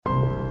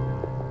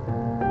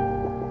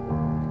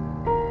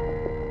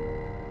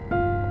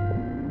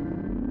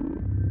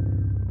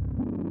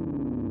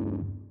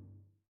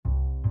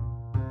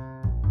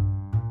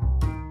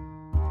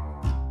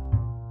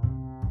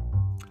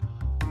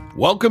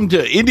Welcome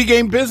to Indie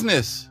Game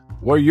Business,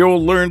 where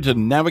you'll learn to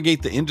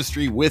navigate the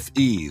industry with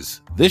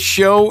ease. This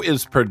show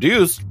is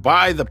produced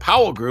by the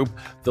Powell Group,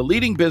 the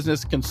leading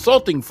business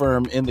consulting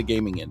firm in the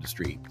gaming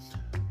industry.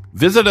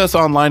 Visit us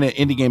online at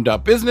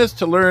indiegame.business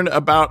to learn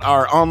about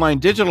our online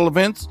digital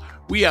events.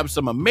 We have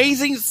some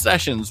amazing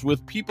sessions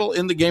with people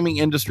in the gaming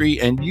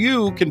industry, and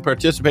you can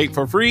participate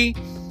for free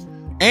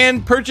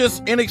and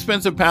purchase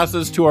inexpensive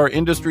passes to our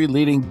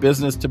industry-leading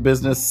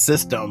business-to-business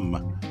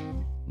system.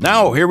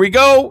 Now, here we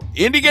go,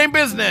 Indie Game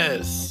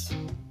Business.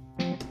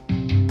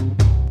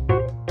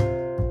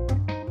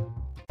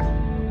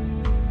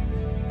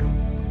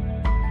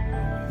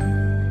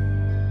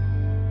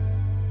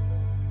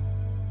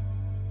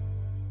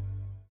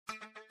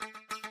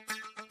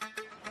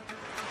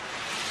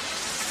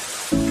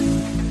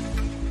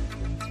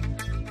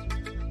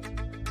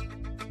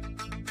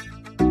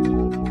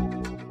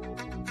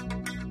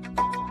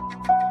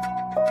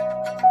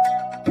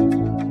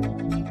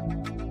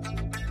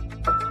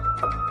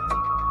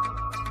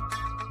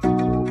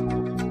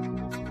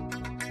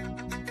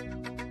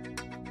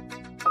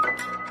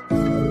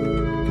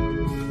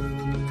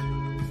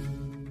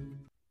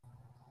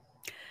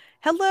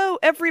 Hello,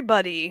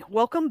 everybody.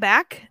 Welcome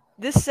back.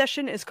 This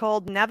session is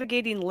called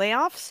Navigating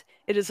Layoffs.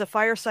 It is a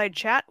fireside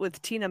chat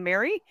with Tina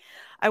Mary.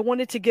 I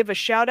wanted to give a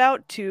shout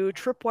out to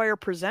Tripwire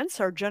Presents,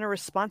 our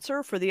generous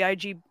sponsor for the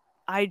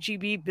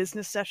IGB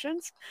business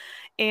sessions.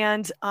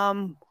 And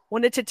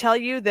wanted to tell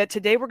you that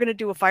today we're going to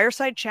do a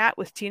fireside chat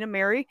with Tina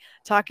Mary,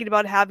 talking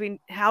about how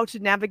to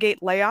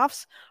navigate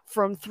layoffs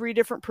from three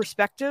different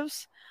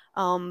perspectives.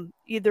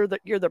 Either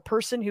you're the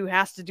person who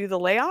has to do the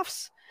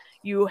layoffs,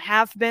 you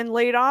have been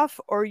laid off,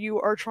 or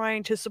you are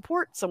trying to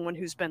support someone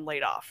who's been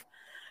laid off.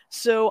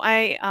 So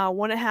I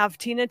want to have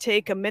Tina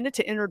take a minute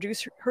to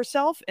introduce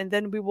herself, and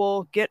then we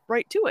will get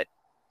right to it.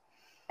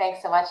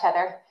 Thanks so much,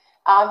 Heather.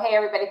 Hey,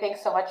 everybody.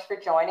 Thanks so much for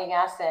joining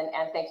us, and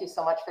thank you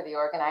so much for the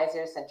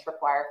organizers and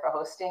Tripwire for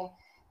hosting.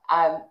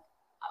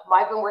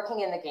 I've been working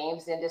in the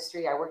games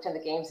industry. I worked in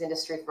the games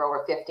industry for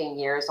over 15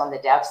 years on the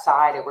dev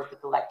side. I worked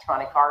with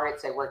Electronic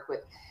Arts. I worked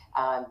with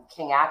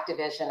King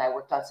Activision. I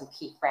worked on some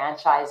key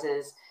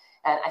franchises.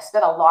 And I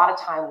spent a lot of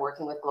time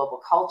working with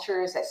global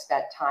cultures. I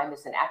spent time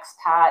as an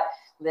expat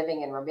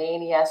living in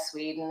Romania,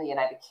 Sweden, the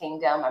United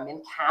Kingdom. I'm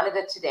in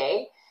Canada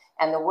today.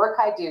 And the work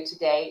I do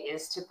today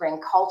is to bring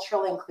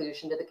cultural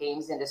inclusion to the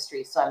games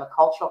industry. So I'm a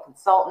cultural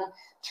consultant,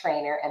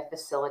 trainer, and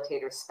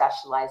facilitator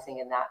specializing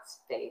in that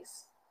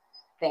space.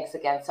 Thanks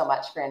again so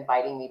much for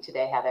inviting me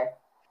today, Heather.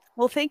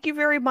 Well, thank you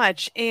very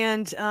much.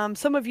 And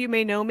some of you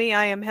may know me.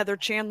 I am Heather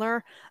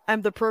Chandler.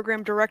 I'm the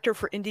program director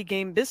for Indie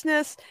Game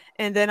Business.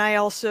 And then I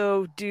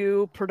also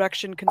do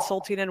production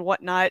consulting and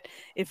whatnot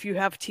if you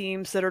have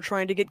teams that are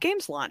trying to get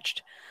games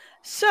launched.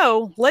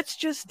 So let's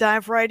just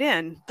dive right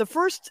in. The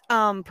first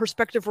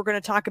perspective we're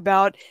going to talk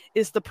about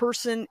is the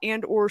person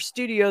and or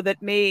studio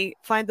that may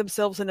find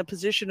themselves in a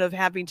position of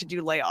having to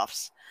do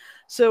layoffs.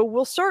 So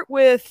we'll start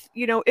with,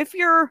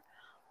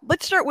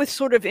 let's start with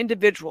sort of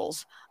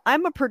individuals.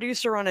 I'm a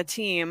producer on a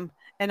team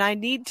and I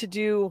need to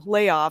do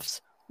layoffs.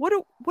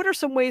 What are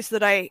some ways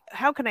that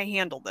how can I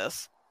handle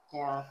this?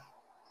 Yeah,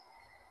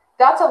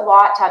 that's a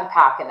lot to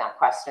unpack in that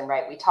question,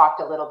 right? We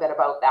talked a little bit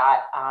about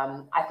that.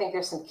 I think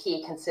there's some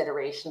key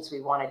considerations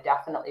we want to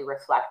definitely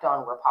reflect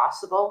on where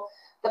possible.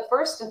 The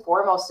first and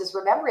foremost is,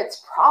 remember,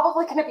 it's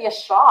probably going to be a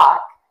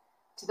shock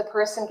to the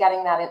person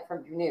getting that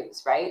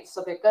news, right?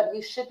 So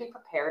you should be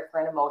prepared for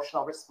an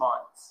emotional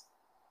response.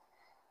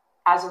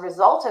 As a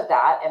result of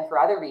that, and for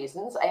other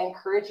reasons, I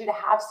encourage you to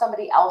have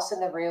somebody else in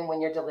the room when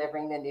you're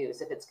delivering the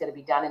news, if it's going to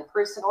be done in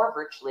person or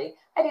virtually,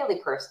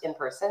 ideally in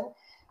person,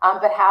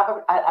 but have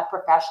a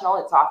professional,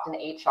 it's often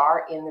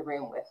HR, in the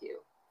room with you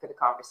for the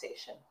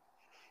conversation.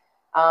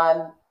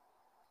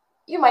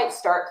 You might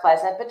start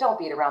pleasant, but don't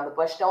beat around the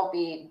bush. Don't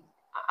be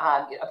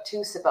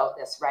obtuse about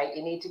this, right?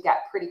 You need to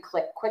get pretty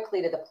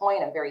quickly to the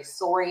point. I'm very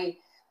sorry,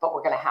 but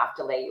we're going to have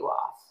to lay you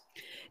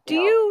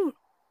off.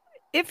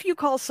 If you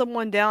call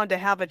someone down to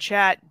have a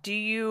chat, do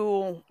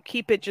you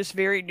keep it just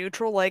very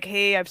neutral? Like,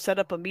 hey, I've set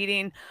up a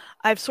meeting.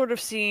 I've sort of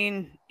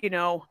seen,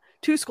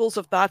 two schools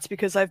of thoughts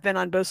because I've been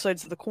on both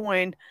sides of the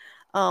coin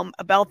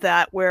about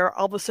that, where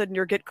all of a sudden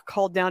you get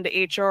called down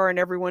to HR and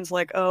everyone's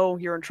like, oh,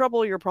 you're in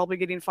trouble. You're probably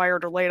getting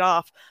fired or laid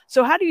off.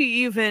 So how do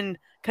you even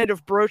kind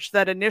of broach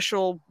that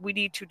initial, we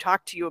need to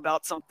talk to you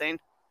about something?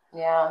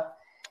 Yeah.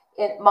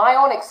 My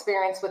own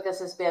experience with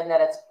this has been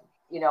that it's,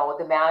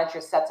 the manager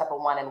sets up a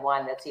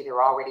one-on-one that's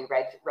either already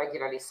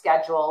regularly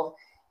scheduled,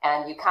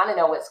 and you kind of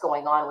know what's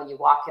going on when you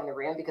walk in the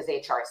room because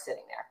HR is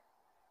sitting there.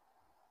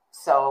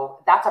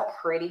 So that's a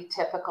pretty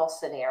typical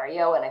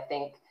scenario. And I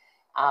think,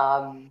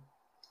 I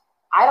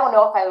don't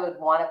know if I would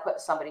want to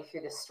put somebody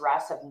through the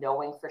stress of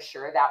knowing for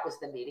sure that was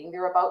the meeting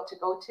they're about to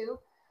go to.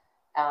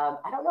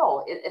 I don't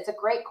know. It's a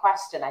great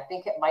question. I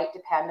think it might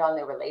depend on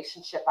the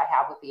relationship I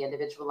have with the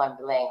individual I'm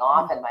laying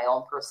off and my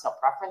own personal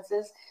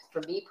preferences.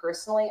 For me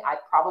personally, I'd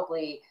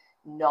probably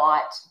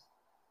not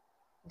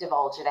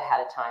divulge it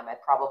ahead of time. I'd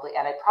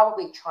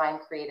probably try and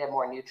create a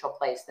more neutral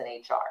place than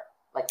HR.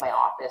 like my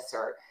office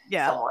or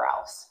Yeah. somewhere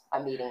else, a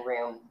meeting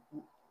room.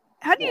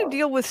 How do you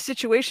deal with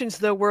situations,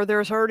 though, where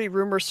there's already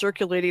rumors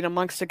circulating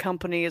amongst a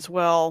company as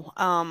well?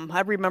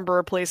 I remember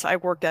a place I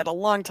worked at a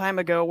long time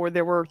ago where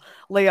there were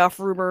layoff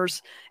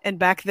rumors, and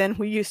back then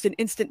we used an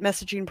instant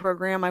messaging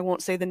program. I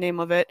won't say the name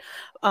of it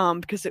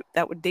because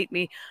that would date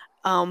me.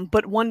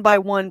 But one by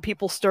one,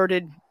 people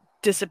started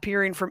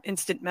disappearing from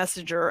instant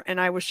messenger,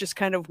 and I was just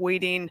kind of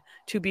waiting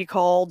to be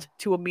called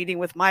to a meeting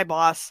with my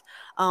boss.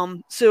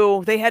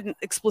 So they hadn't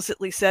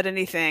explicitly said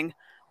anything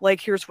like,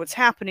 here's what's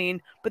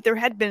happening, but there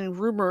had been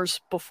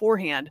rumors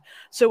beforehand.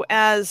 So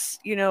as,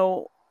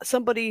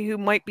 somebody who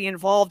might be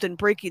involved in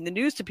breaking the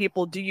news to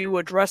people, do you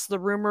address the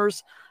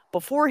rumors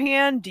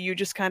beforehand? Do you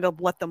just kind of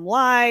let them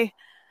lie?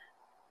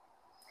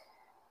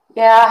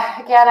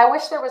 Yeah, again, I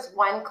wish there was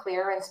one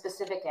clear and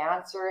specific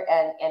answer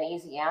and an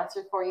easy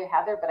answer for you,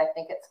 Heather, but I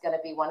think it's going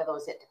to be one of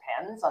those, it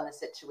depends on the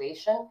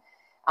situation.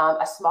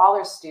 A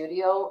smaller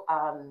studio,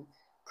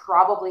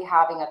 probably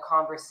having a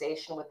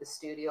conversation with the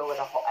studio as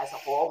a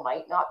whole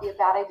might not be a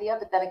bad idea.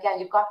 But then again,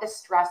 you've got this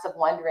stress of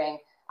wondering,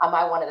 am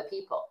I one of the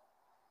people?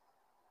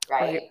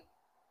 Right.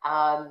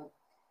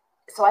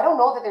 So I don't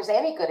know that there's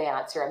any good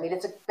answer. I mean,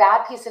 it's a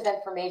bad piece of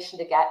information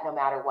to get no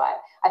matter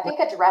what. I think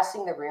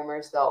addressing the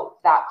rumors, though,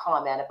 that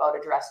comment about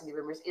addressing the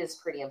rumors is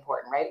pretty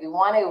important, right? We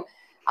want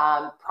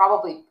to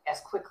probably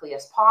as quickly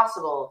as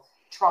possible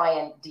try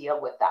and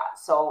deal with that.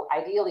 So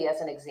ideally,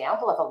 as an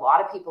example, if a lot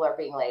of people are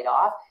being laid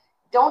off,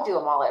 don't do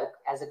them all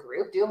as a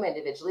group, do them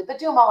individually, but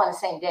do them all on the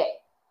same day.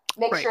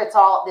 Make sure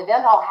the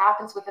event all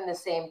happens within the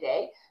same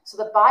day, so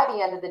that by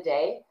the end of the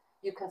day,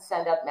 you can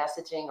send out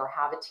messaging or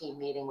have a team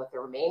meeting with the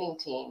remaining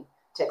team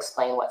to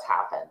explain what's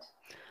happened.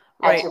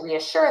 And to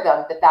reassure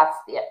them that that's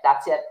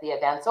it, the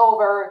event's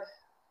over,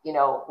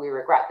 we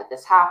regret that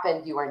this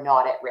happened, you are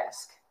not at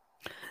risk.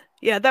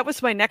 Yeah, that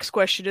was my next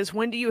question, is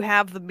when do you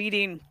have the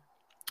meeting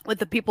with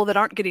the people that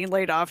aren't getting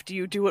laid off? Do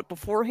you do it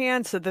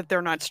beforehand so that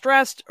they're not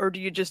stressed, or do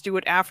you just do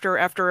it after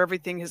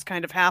everything has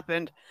kind of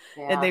happened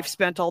and they've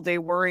spent all day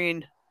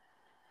worrying?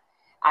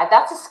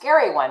 That's a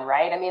scary one,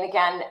 right? I mean,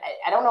 again,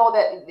 I don't know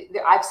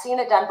that I've seen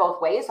it done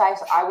both ways.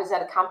 I was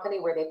at a company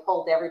where they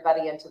pulled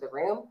everybody into the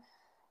room,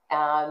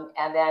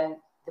 and then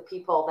the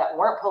people that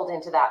weren't pulled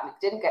into that,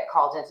 didn't get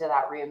called into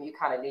that room, you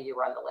kind of knew you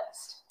were on the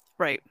list.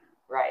 Right.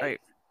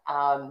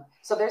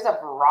 So there's a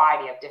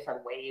variety of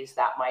different ways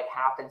that might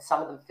happen.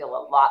 Some of them feel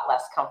a lot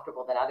less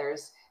comfortable than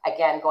others.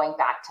 Again, going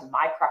back to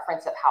my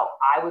preference of how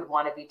I would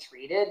want to be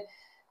treated,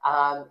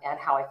 and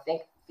how I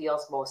think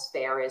feels most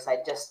fair, is I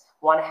just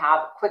want to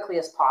have quickly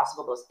as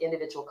possible those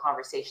individual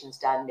conversations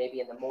done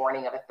maybe in the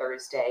morning of a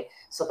Thursday,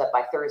 so that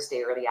by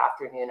Thursday early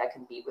afternoon I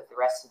can meet with the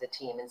rest of the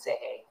team and say,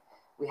 hey,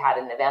 we had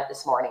an event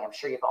this morning, I'm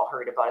sure you've all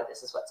heard about it,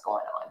 this is what's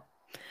going on.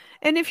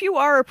 And if you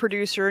are a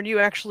producer and you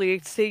actually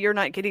say you're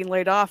not getting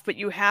laid off, but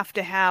you have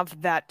to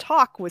have that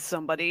talk with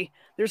somebody,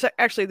 there's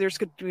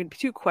going to be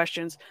two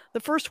questions. The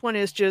first one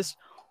is just,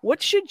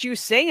 what should you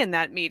say in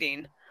that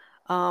meeting?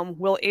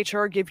 Will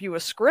HR give you a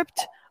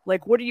script?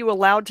 Like, what are you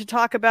allowed to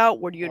talk about?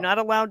 What are you not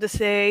allowed to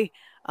say?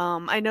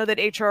 I know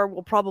that HR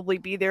will probably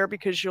be there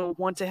because you'll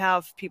want to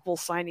have people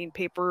signing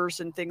papers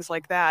and things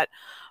like that.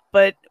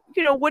 But,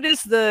 what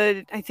is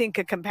I think,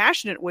 a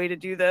compassionate way to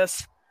do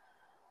this?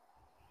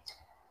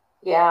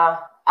 Yeah.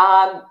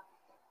 I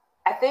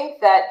think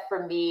that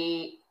for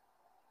me,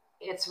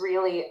 it's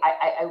really,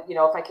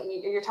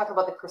 you're talking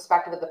about the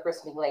perspective of the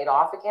person being laid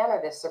off again, or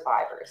the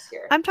survivors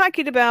here? I'm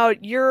talking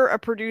about, you're a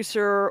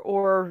producer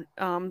or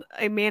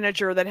a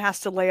manager that has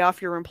to lay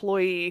off your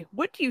employee.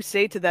 What do you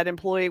say to that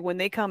employee when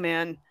they come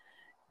in?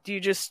 Do you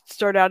just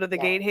start out of the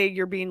gate, hey,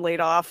 you're being laid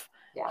off.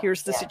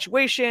 Here's the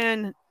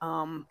situation.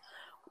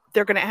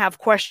 They're going to have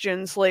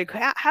questions. Like,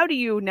 how do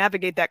you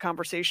navigate that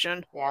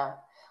conversation? Yeah.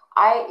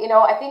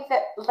 I think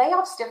that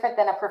layoff's different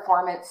than a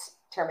performance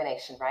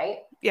termination,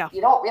 right? Yeah.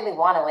 You don't really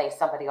want to lay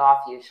somebody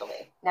off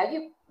usually. Now,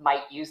 you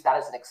might use that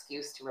as an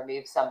excuse to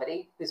remove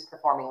somebody who's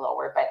performing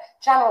lower, but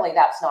generally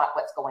that's not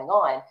what's going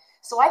on.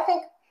 So I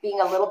think being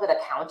a little bit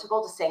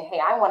accountable to saying, hey,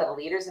 I'm one of the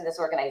leaders in this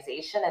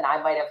organization, and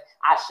I might have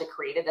actually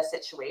created a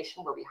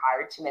situation where we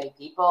hired too many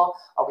people,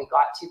 or we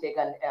got too big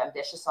and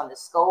ambitious on the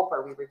scope,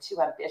 or we were too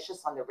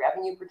ambitious on the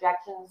revenue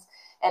projections.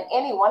 And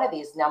any one of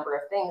these number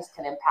of things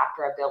can impact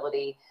our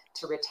ability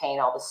to retain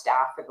all the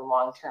staff for the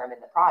long term in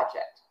the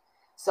project.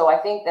 So I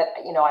think that,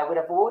 I would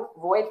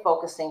avoid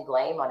focusing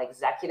blame on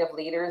executive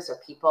leaders or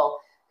people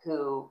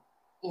who,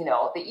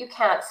 that you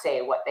can't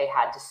say what they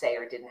had to say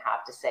or didn't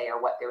have to say,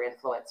 or what their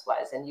influence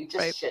was. And you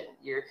just shouldn't.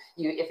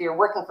 If you're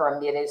working for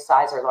a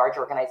mid-size or large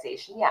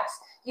organization, yes,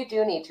 you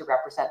do need to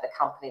represent the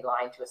company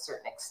line to a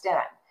certain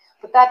extent.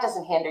 But that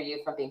doesn't hinder you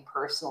from being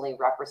personally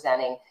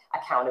representing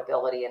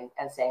accountability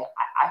and saying,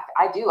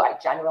 I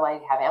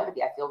genuinely have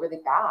empathy. I feel really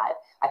bad.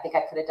 I think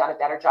I could have done a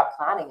better job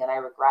planning, and I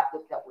regret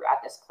that we're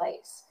at this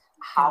place.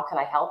 How can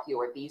I help you?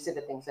 Or these are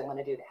the things I'm going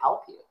to do to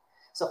help you.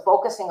 So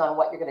focusing on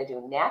what you're going to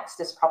do next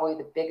is probably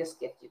the biggest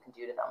gift you can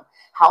do to them.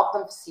 Help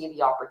them see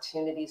the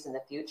opportunities in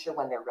the future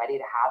when they're ready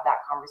to have that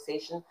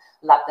conversation.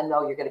 Let them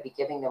know you're going to be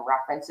giving them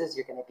references,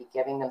 you're going to be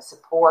giving them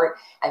support,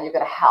 and you're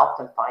going to help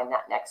them find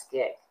that next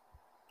gig.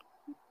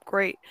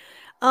 Great.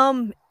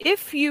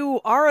 If you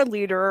are a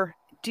leader,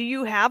 do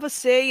you have a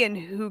say in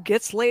who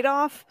gets laid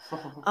off?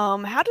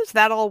 How does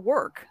that all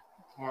work?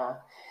 Yeah.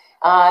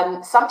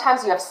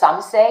 Sometimes you have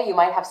some say, you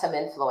might have some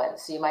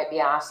influence. So you might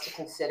be asked to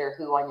consider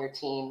who on your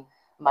team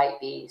might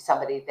be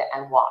somebody that,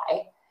 and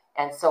why.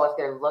 And so if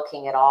they're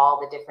looking at all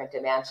the different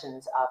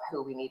dimensions of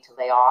who we need to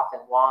lay off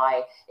and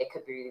why, it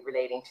could be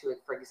relating to,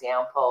 for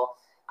example,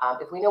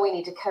 if we know we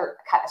need to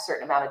cut a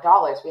certain amount of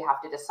dollars, we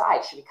have to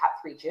decide, should we cut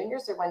 3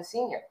 juniors or 1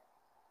 senior?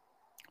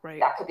 Right.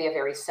 That could be a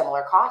very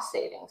similar cost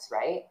savings,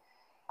 right?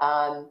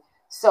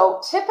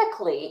 So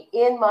typically,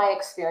 in my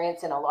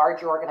experience in a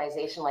larger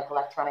organization like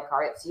Electronic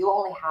Arts, you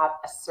only have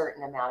a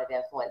certain amount of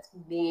influence,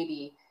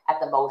 maybe at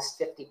the most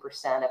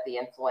 50% of the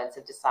influence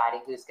of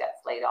deciding who gets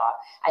laid off.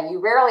 And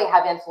you rarely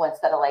have influence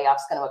that a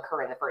layoff's going to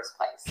occur in the first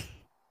place.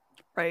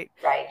 Right.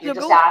 Right. You're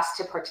just asked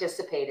to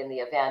participate in the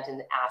event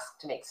and asked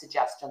to make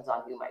suggestions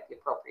on who might be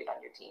appropriate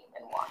on your team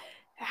and why.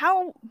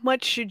 How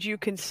much should you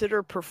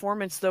consider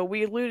performance, though?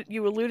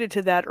 You alluded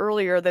to that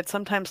earlier, that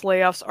sometimes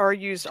layoffs are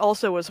used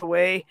also as a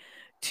way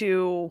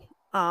to,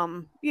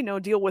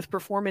 deal with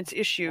performance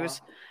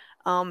issues.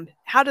 Yeah.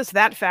 How does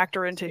that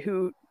factor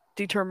into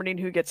determining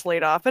who gets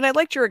laid off? And I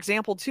liked your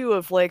example too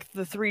of like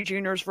the 3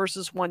 juniors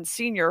versus 1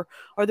 senior.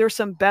 Are there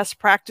some best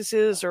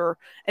practices or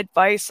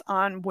advice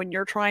on when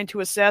you're trying to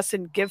assess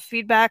and give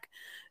feedback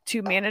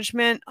to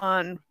management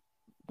on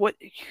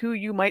who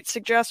you might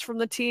suggest from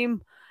the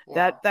team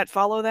that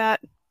follow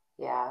that?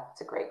 Yeah, it's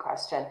a great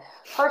question.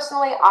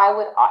 Personally, I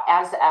would,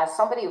 as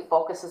somebody who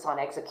focuses on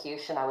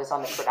execution, I was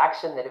on the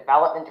production, the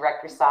development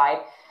director side.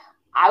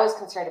 I was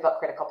concerned about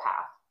critical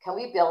path. Can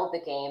we build the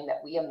game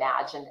that we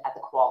imagined at the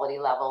quality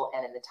level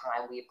and in the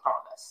time we had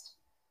promised,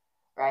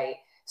 right?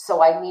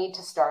 So I need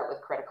to start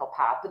with critical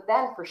path, but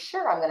then for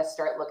sure, I'm going to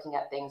start looking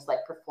at things like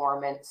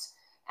performance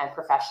and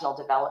professional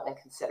development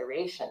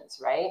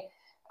considerations, right?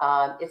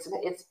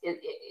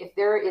 If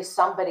there is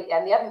somebody,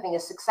 and the other thing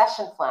is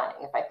succession planning.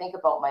 If I think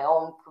about my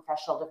own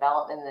professional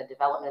development and the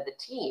development of the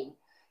team,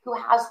 who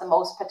has the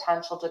most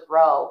potential to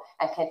grow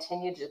and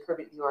continue to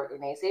contribute to the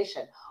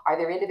organization? Are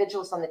there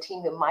individuals on the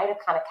team who might have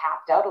kind of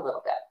capped out a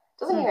little bit?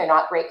 Doesn't mean they're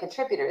not great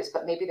contributors,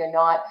 but maybe they're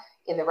not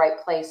in the right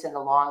place in the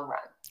long run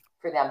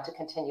for them to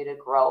continue to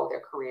grow their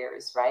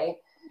careers, right?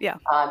 Yeah.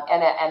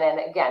 And then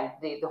again,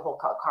 the whole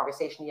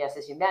conversation, yes,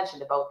 as you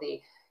mentioned about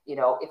the,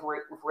 if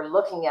we're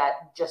looking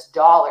at just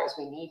dollars,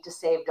 we need to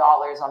save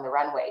dollars on the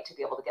runway to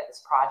be able to get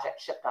this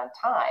project shipped on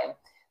time.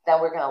 Then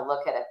we're going to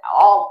look at it,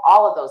 all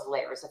of those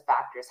layers of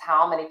factors.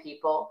 How many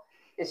people?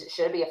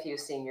 Should it be a few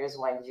seniors,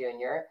 1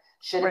 junior?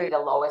 Should it be the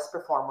lowest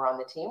performer on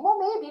the team? Well,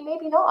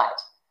 maybe not,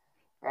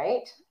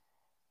 right?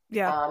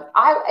 Yeah.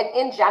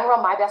 In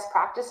general, my best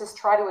practice is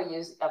try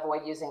to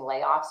avoid using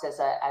layoffs as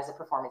a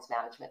performance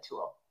management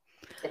tool.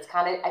 It's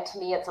kind of, to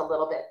me, it's a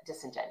little bit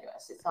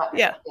disingenuous. It's not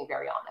being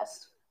very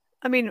honest.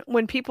 I mean,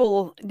 when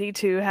people need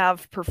to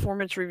have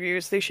performance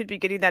reviews, they should be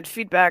getting that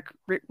feedback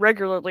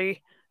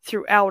regularly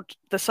throughout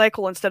the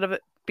cycle instead of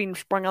it being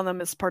sprung on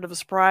them as part of a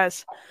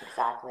surprise.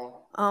 Exactly.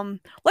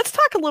 Let's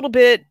talk a little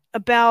bit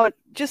about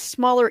just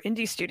smaller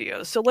indie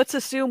studios. So let's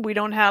assume we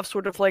don't have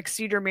sort of like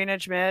senior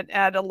management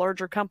at a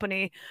larger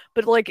company,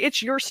 but like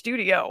it's your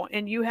studio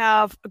and you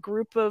have a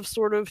group of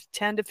sort of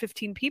 10 to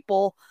 15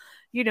 people,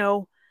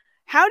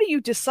 how do you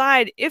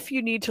decide if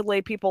you need to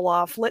lay people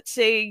off? Let's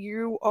say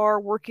you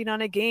are working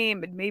on a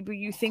game and maybe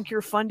you think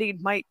your funding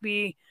might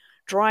be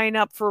drying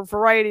up for a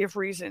variety of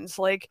reasons.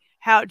 Like,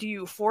 how do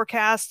you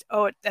forecast,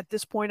 at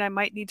this point I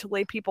might need to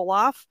lay people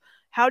off?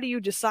 How do you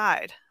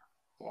decide?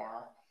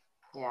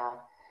 Yeah.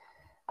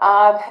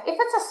 If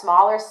it's a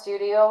smaller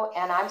studio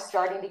and I'm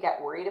starting to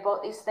get worried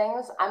about these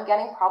things, I'm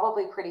getting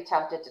probably pretty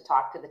tempted to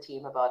talk to the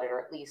team about it, or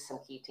at least some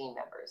key team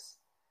members,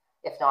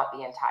 if not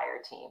the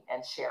entire team,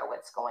 and share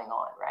what's going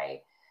on,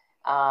 right?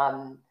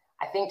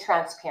 I think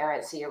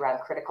transparency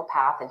around critical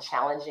path and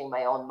challenging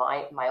my own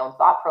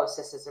thought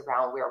processes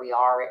around where we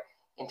are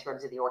in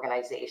terms of the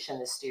organization,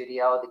 the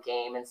studio, the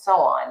game, and so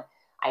on.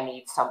 I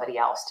need somebody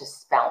else to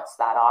bounce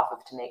that off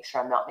of to make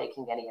sure I'm not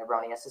making any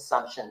erroneous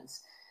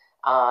assumptions.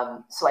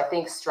 So I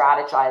think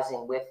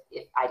strategizing with,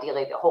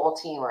 ideally, the whole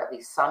team or at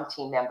least some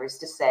team members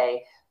to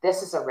say,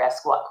 this is a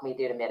risk, what can we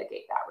do to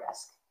mitigate that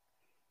risk?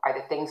 Are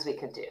there things we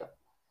can do?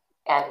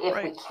 And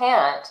if we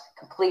can't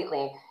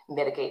completely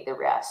mitigate the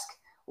risk,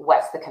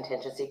 what's the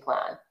contingency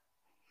plan?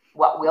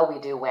 What will we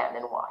do when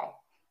and why?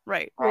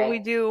 Right. Will we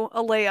do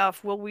a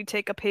layoff? Will we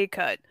take a pay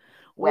cut?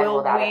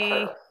 Will we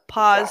occur?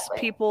 Pause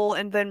people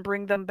and then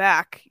bring them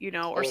back,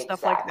 or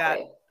stuff like that?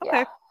 Okay.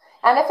 Yeah.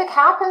 And if it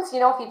happens,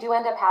 if you do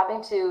end up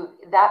having to,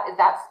 that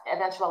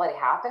eventuality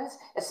happens,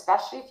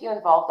 especially if you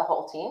involve the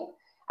whole team,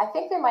 I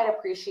think they might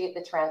appreciate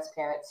the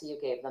transparency you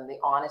gave them, the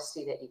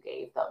honesty that you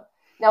gave them.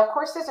 Now, of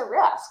course, there's a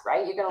risk,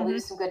 right? You're going to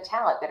lose some good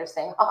talent that are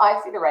saying, I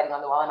see the writing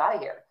on the wall, I'm out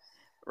of here.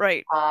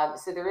 Right.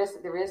 So there is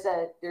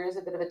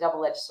a bit of a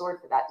double-edged sword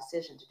for that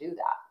decision to do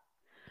that.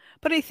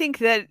 But I think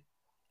that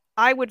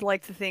I would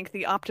like to think,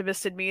 the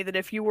optimist in me, that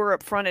if you were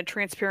upfront and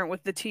transparent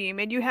with the team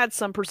and you had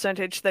some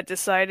percentage that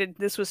decided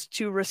this was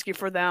too risky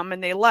for them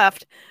and they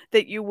left,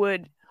 that you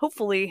would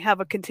hopefully have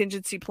a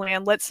contingency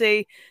plan. Let's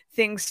say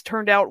things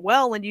turned out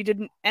well and you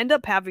didn't end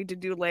up having to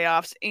do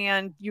layoffs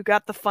and you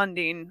got the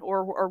funding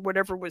or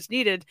whatever was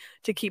needed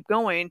to keep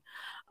going.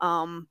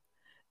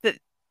 That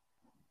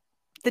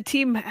the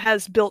team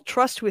has built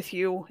trust with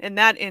you in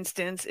that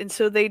instance, and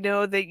so they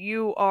know that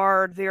you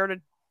are there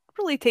to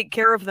really take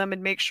care of them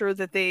and make sure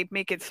that they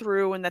make it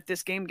through and that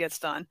this game gets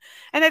done.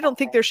 And I don't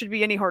think there should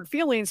be any hard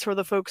feelings for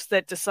the folks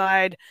that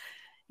decide,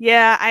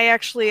 yeah,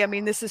 I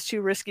mean, this is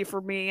too risky for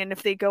me, and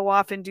if they go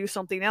off and do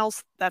something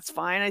else, that's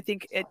fine. I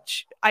think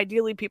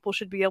ideally people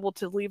should be able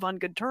to leave on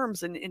good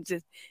terms in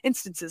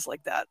instances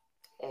like that.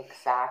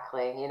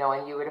 Exactly.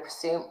 And you would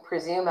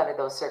presume under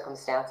those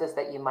circumstances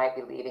that you might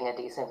be leaving a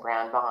decent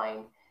brand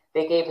behind.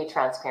 They gave me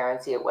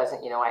transparency. It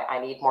wasn't, I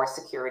need more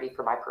security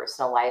for my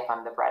personal life.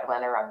 I'm the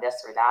breadwinner. I'm this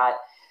or that.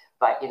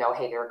 But,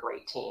 hey, they're a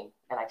great team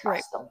and I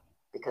trust them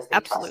because they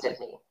trusted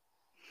me.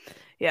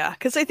 Yeah,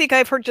 because I think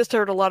I've heard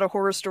a lot of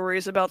horror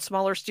stories about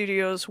smaller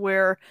studios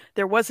where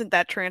there wasn't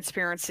that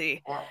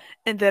transparency. Yeah.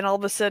 And then all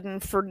of a sudden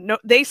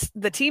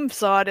the team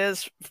saw it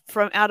as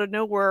from out of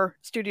nowhere,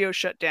 studio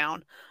shut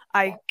down.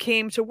 I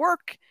came to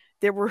work.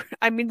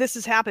 This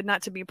has happened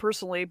not to me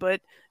personally, but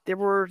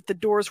the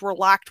doors were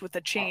locked with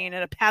a chain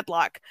and a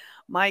padlock.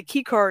 My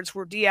key cards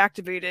were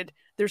deactivated.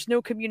 There's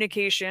no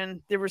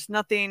communication. There was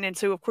nothing. And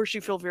so of course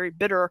you feel very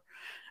bitter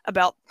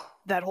about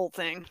that whole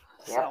thing.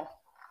 Yeah. So,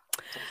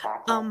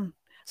 exactly.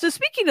 So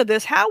speaking of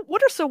this,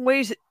 what are some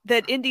ways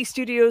that indie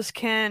studios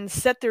can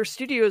set their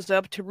studios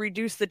up to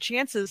reduce the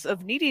chances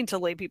of needing to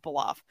lay people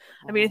off?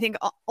 I mean, I think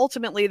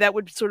ultimately that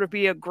would sort of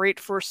be a great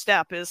first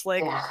step, is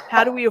like,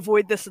 how do we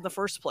avoid this in the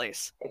first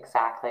place?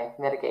 Exactly.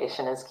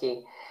 Mitigation is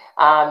key.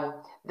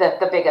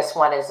 The biggest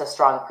one is a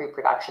strong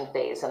pre-production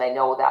phase. And I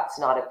know that's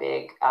not a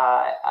big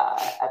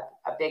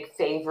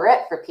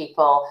favorite for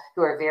people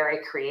who are very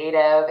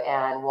creative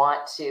and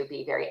want to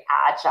be very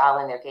agile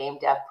in their game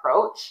dev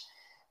approach.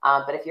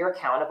 But if you're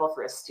accountable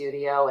for a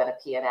studio and a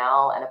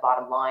P&L and a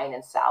bottom line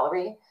and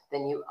salary,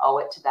 then you owe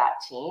it to that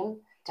team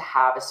to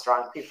have a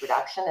strong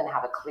pre-production and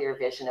have a clear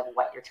vision of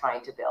what you're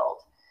trying to build.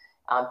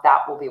 That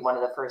will be one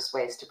of the first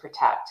ways to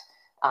protect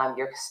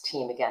your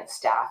team against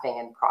staffing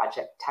and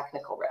project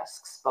technical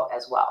risks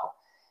as well.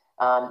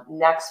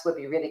 Next would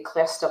be really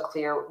crystal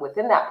clear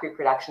within that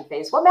pre-production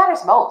phase what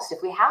matters most.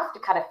 If we have to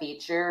cut a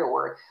feature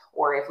or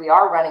if we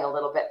are running a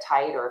little bit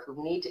tight, or if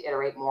we need to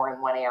iterate more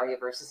in one area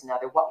versus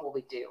another, what will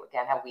we do?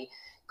 Again, have we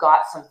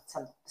got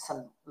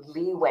some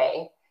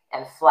leeway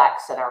and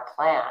flex in our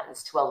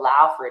plans to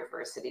allow for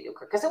adversity to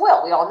occur? Because it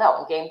will. We all know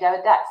in game dev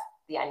it does.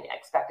 The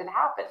unexpected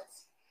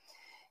happens.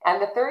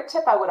 And the third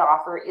tip I would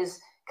offer is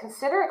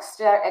consider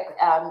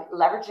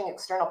leveraging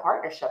external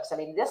partnerships. I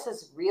mean, this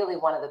is really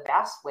one of the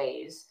best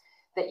ways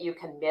that you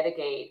can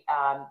mitigate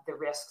the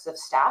risks of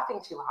staffing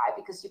too high,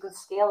 because you can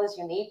scale as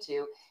you need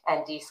to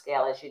and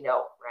descale as you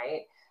know,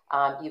 right?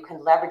 You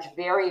can leverage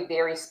very,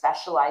 very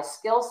specialized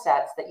skill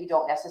sets that you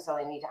don't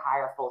necessarily need to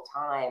hire full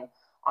time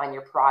on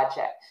your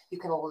project. You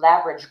can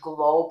leverage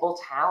global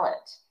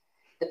talent.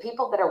 The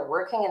people that are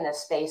working in this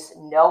space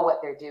know what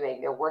they're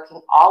doing. They're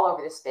working all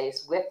over the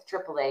space with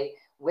AAA,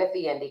 with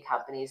the indie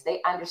companies.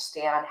 They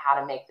understand how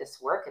to make this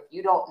work. If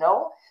you don't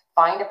know,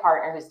 find a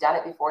partner who's done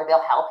it before.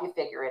 They'll help you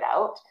figure it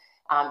out.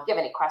 If you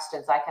have any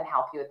questions, I can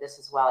help you with this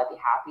as well. I'd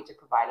be happy to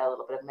provide a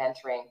little bit of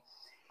mentoring.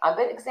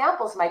 But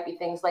examples might be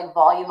things like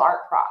volume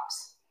art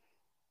props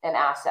and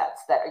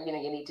assets that you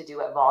need to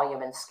do at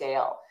volume and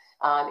scale.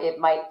 It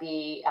might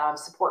be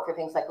support for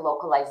things like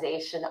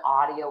localization,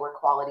 audio, or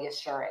quality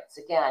assurance.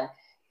 Again,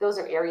 those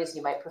are areas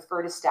you might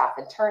prefer to staff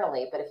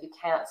internally, but if you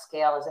can't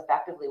scale as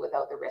effectively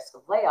without the risk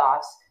of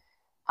layoffs,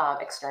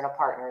 external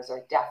partners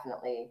are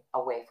definitely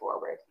a way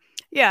forward.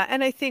 Yeah,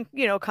 and I think,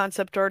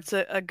 concept art's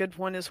a good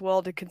one as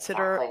well to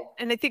consider. Exactly.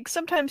 And I think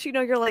sometimes,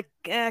 you're like,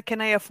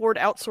 can I afford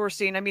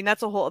outsourcing? I mean,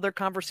 that's a whole other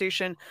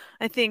conversation.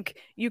 I think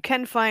you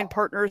can find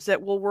partners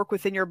that will work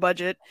within your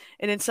budget.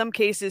 And in some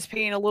cases,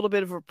 paying a little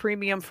bit of a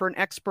premium for an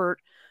expert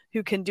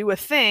who can do a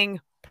thing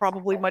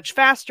probably much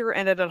faster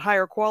and at a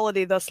higher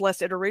quality, thus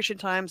less iteration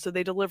time. So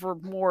they deliver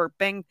more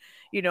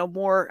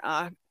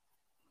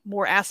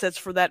more assets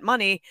for that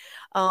money,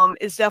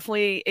 is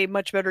definitely a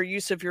much better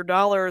use of your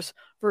dollars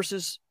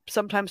versus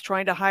sometimes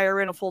trying to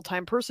hire in a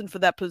full-time person for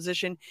that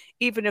position,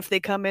 even if they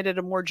come in at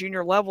a more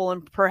junior level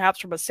and perhaps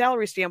from a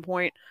salary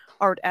standpoint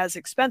aren't as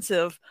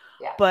expensive,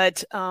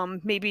 but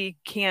maybe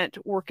can't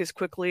work as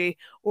quickly,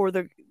 or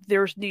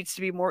there needs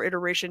to be more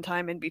iteration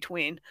time in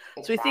between.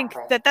 Exactly. So I think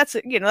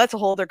that's a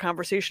whole other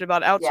conversation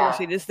about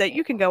outsourcing, is that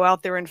you can go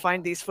out there and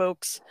find these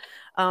folks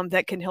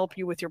that can help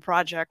you with your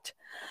project.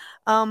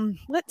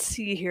 Let's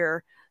see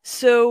here.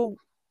 So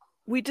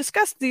we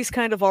discussed these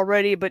kind of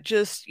already, but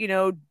just,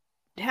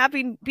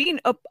 being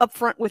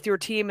upfront with your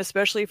team,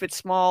 especially if it's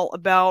small,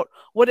 about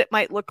what it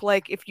might look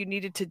like if you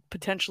needed to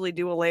potentially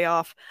do a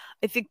layoff.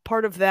 I think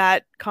part of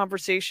that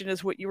conversation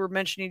is what you were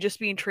mentioning, just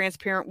being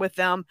transparent with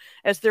them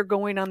as they're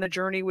going on the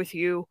journey with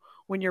you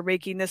when you're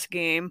making this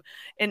game,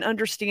 and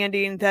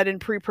understanding that in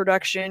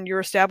pre-production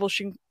you're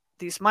establishing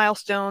these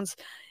milestones.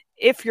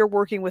 If you're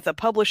working with a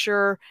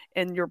publisher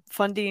and your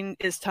funding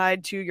is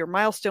tied to your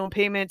milestone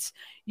payments,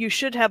 you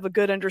should have a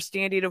good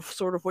understanding of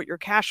sort of what your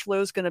cash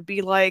flow is going to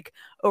be like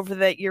over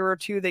that year or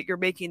two that you're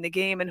making the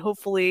game. And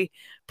hopefully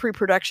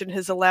pre-production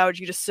has allowed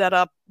you to set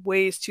up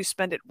ways to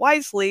spend it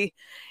wisely,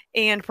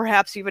 and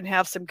perhaps even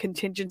have some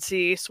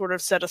contingency sort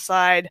of set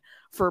aside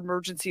for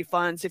emergency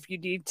funds if you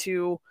need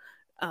to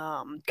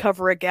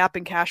cover a gap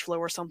in cash flow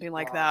or something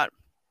like that.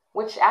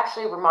 Which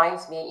actually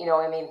reminds me,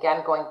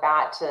 again, going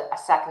back to a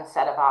second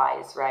set of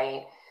eyes,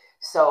 right?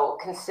 So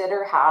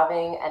consider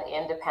having an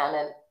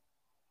independent,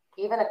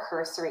 even a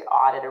cursory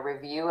audit, a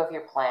review of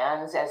your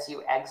plans as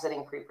you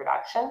exiting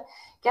pre-production.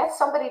 Get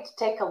somebody to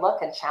take a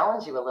look and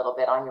challenge you a little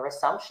bit on your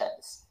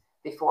assumptions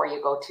before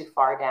you go too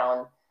far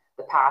down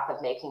the path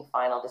of making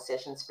final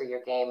decisions for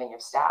your game and your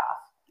staff.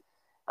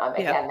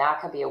 Again,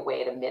 that can be a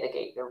way to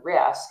mitigate the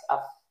risk of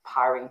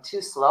hiring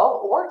too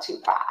slow or too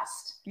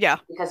fast. Yeah.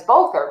 Because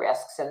both are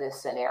risks in this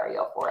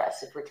scenario for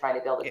us if we're trying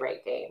to build a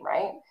great game,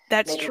 right?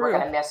 That's Maybe true. We're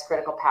going to miss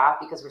critical path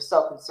because we're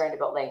so concerned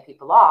about laying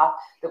people off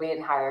that we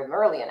didn't hire them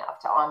early enough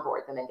to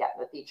onboard them and get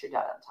the feature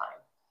done on time.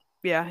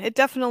 Yeah, it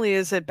definitely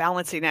is a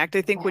balancing act,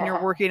 I think, when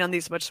you're working on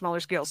these much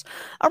smaller scales.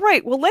 All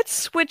right, well, let's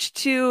switch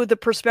to the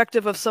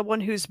perspective of someone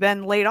who's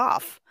been laid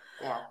off.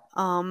 Yeah.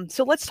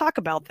 So let's talk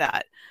about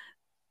that.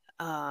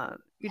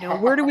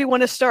 Where do we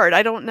want to start?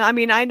 I don't know. I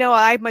mean, I know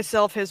I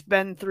myself has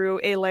been through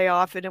a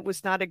layoff, and it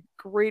was not a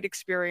great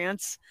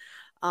experience.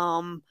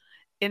 And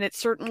it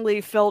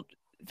certainly felt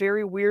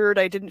very weird.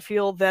 I didn't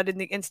feel that in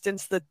the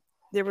instance that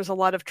there was a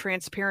lot of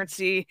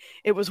transparency.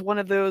 It was one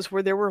of those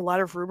where there were a lot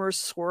of rumors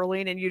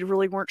swirling and you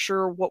really weren't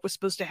sure what was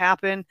supposed to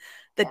happen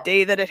the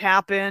day that it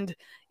happened.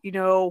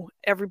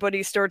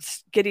 Everybody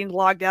starts getting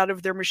logged out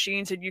of their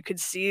machines and you could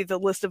see the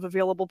list of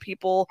available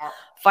people.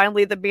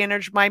 Finally,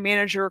 my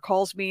manager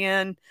calls me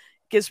in,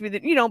 gives me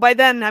by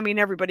then, I mean,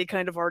 everybody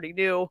kind of already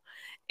knew.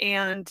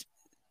 And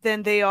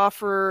then they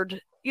offered,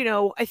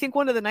 I think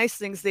one of the nice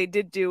things they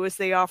did do is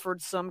they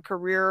offered some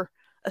career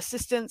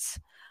assistance,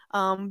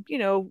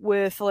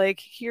 with like,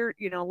 here,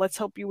 let's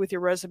help you with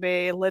your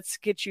resume. Let's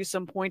get you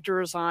some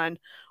pointers on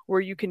where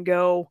you can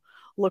go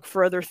look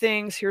for other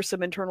things. Here's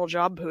some internal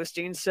job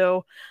postings.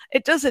 So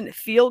it doesn't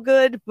feel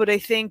good, but I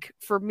think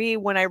for me,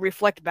 when I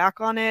reflect back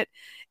on it,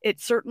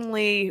 it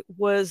certainly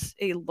was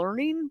a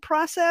learning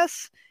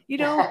process,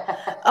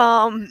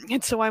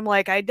 and so I'm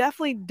like, I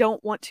definitely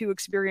don't want to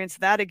experience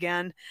that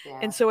again. Yeah.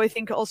 And so I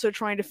think also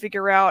trying to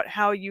figure out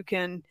how you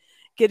can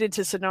get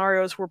into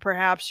scenarios where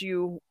perhaps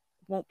you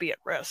won't be at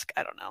risk.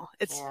 I don't know.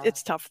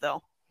 It's tough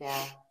though.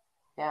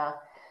 Yeah.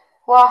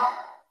 Well,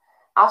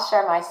 I'll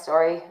share my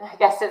story. I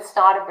guess it's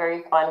not a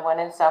very fun one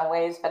in some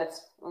ways, but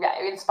it's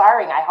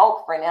inspiring, I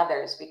hope, for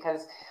others,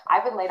 because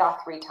I've been laid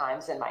off 3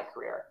 times in my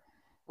career,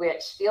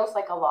 which feels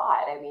like a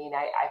lot. I mean,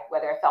 I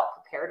whether I felt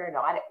prepared or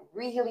not, it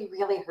really,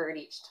 really hurt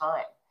each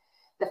time.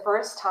 The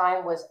first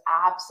time was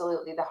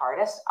absolutely the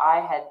hardest.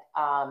 I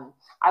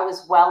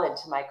was well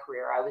into my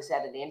career. I was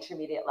at an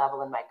intermediate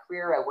level in my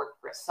career. I worked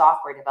for a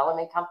software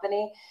development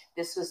company.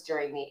 This was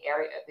during the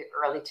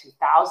early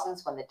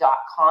 2000s when the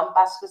dot-com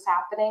bust was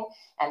happening.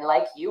 And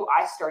like you,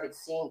 I started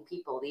seeing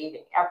people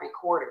leaving. Every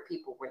quarter,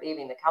 people were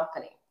leaving the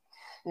company.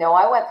 Now,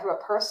 I went through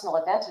a personal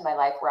event in my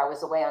life where I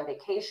was away on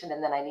vacation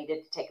and then I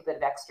needed to take a bit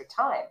of extra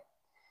time.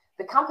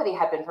 The company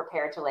had been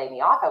prepared to lay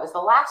me off. I was the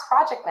last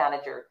project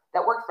manager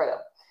that worked for them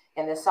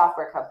in this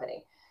software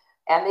company.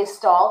 And they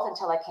stalled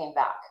until I came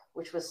back,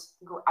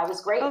 I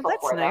was grateful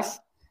for them.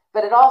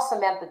 But it also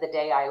meant that the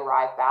day I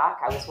arrived back,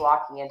 I was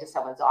walking into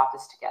someone's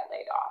office to get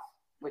laid off,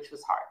 which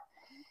was hard.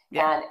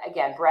 Yeah. And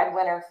again,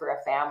 breadwinner for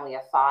a family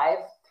of 5,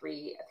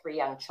 3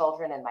 young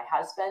children and my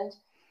husband.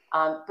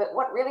 But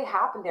what really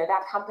happened there,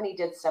 that company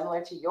did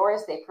similar to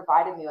yours. They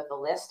provided me with a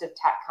list of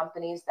tech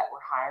companies that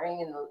were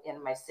hiring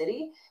in my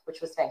city,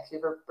 which was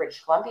Vancouver,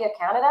 British Columbia,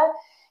 Canada.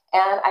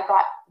 And I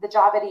got the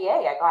job at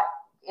EA.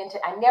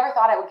 I never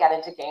thought I would get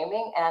into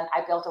gaming, and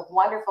I built a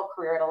wonderful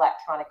career at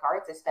Electronic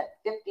Arts. I spent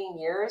 15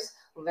 years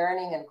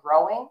learning and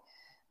growing.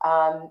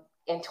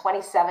 In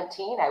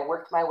 2017, I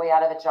worked my way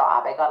out of a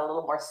job. I got a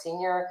little more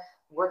senior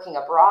working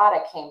abroad.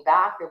 I came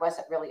back. There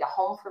wasn't really a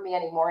home for me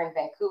anymore in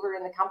Vancouver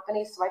in the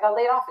company, so I got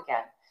laid off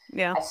again.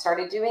 Yeah. I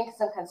started doing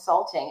some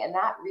consulting, and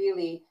that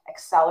really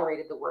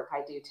accelerated the work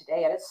I do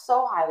today, and it's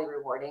so highly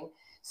rewarding.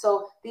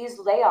 So these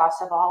layoffs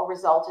have all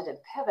resulted in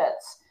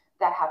pivots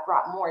that have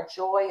brought more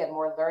joy and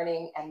more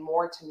learning and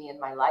more to me in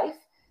my life.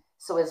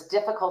 So as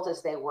difficult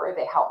as they were,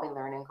 they helped me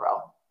learn and grow.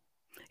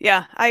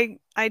 Yeah, I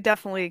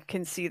definitely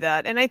can see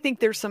that. And I think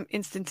there's some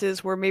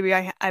instances where maybe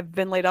I've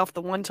been laid off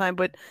the one time,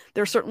 but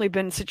there's certainly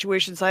been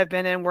situations I've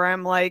been in where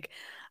I'm like,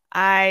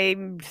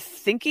 I'm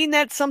thinking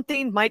that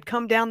something might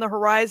come down the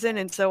horizon,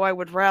 and so I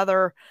would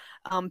rather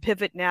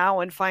pivot now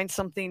and find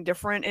something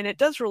different. And it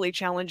does really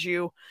challenge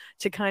you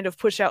to kind of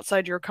push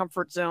outside your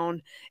comfort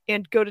zone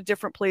and go to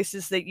different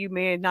places that you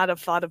may not have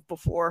thought of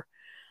before.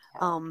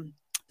 Um,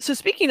 so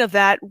speaking of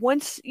that,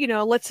 once,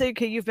 let's say,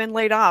 okay, you've been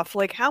laid off,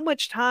 like how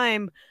much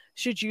time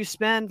should you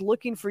spend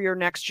looking for your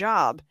next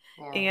job?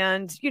 Yeah.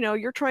 And,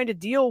 you're trying to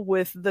deal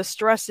with the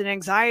stress and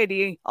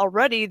anxiety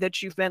already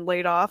that you've been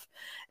laid off.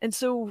 And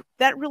so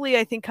that really,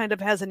 I think, kind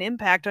of has an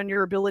impact on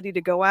your ability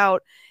to go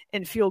out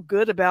and feel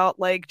good about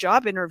like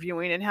job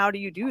interviewing. And how do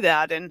you do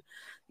that? And,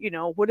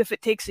 what if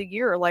it takes a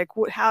year? Like,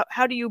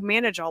 how do you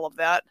manage all of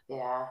that?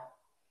 Yeah.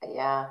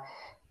 Yeah.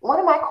 One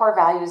of my core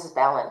values is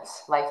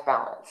balance, life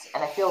balance.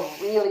 And I feel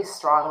really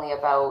strongly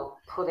about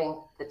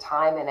putting the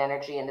time and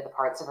energy into the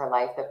parts of our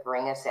life that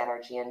bring us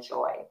energy and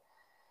joy.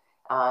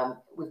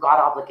 We've got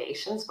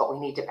obligations, but we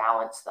need to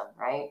balance them,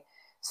 right?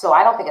 So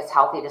I don't think it's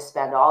healthy to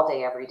spend all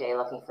day, every day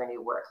looking for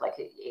new work, like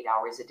 8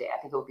 hours a day. I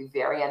think it would be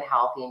very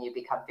unhealthy and you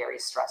become very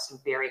stressed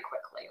very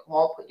quickly. It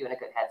won't put you in a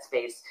good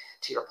headspace,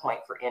 to your point,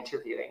 for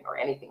interviewing or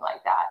anything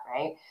like that,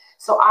 right?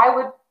 So I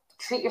would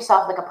treat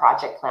yourself like a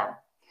project plan.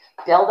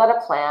 Build out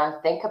a plan.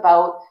 Think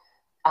about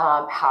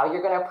how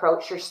you're going to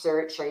approach your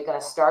search. Are you going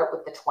to start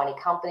with the 20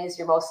 companies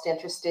you're most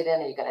interested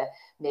in? Are you going to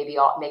maybe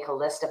make a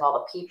list of all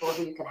the people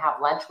who you can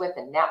have lunch with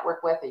and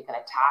network with? Are you going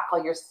to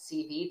tackle your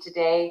CV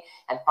today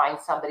and find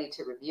somebody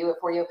to review it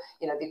for you?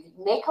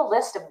 Make a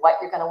list of what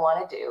you're going to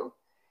want to do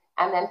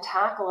and then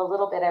tackle a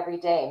little bit every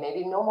day,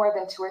 maybe no more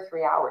than 2 or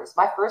 3 hours.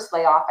 My first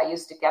layoff, I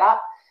used to get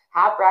up,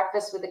 have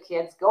breakfast with the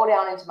kids, go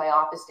down into my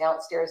office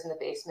downstairs in the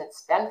basement,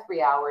 spend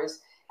 3 hours.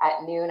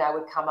 At noon, I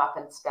would come up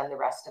and spend the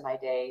rest of my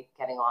day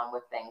getting on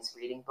with things,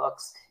 reading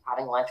books,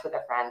 having lunch with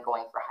a friend,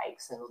 going for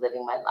hikes, and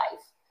living my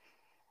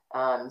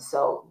life.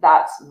 So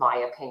that's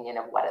my opinion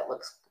of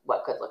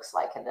what good looks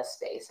like in this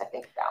space. I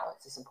think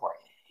balance is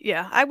important.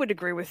 Yeah, I would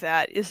agree with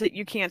that. Is that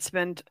you can't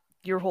spend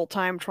your whole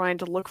time trying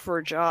to look for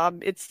a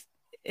job.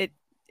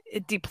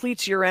 It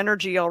depletes your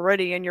energy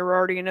already, and you're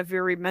already in a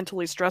very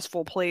mentally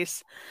stressful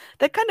place.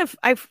 That kind of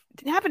I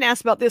haven't asked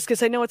about this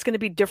because I know it's going to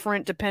be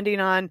different depending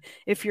on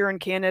if you're in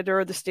Canada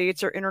or the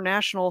States or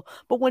international.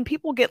 But when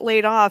people get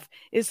laid off,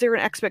 is there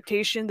an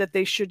expectation that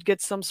they should get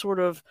some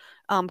sort of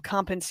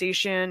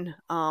compensation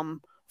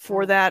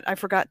for that? I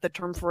forgot the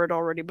term for it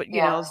already, but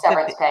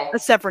severance pay. A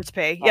severance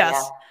pay,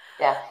 yes.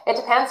 Yeah. It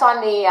depends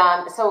on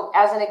the. So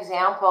as an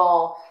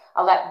example,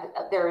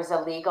 there is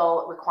a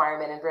legal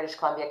requirement in British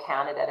Columbia,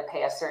 Canada, to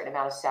pay a certain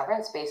amount of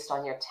severance based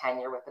on your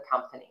tenure with the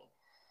company.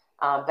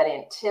 But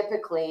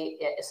typically,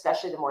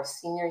 especially the more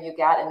senior you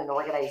get in an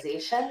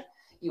organization,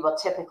 you will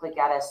typically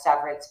get a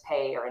severance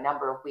pay or a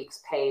number of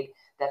weeks paid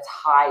that's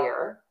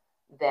higher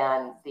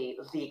than the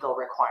legal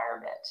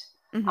requirement.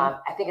 Mm-hmm.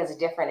 I think it's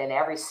different in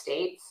every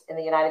state in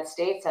the United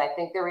States, and I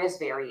think there is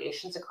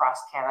variations across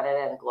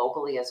Canada and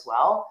globally as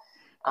well.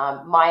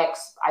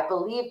 I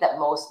believe that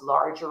most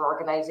larger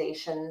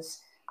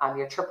organizations,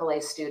 your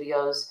AAA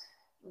studios,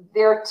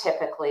 they're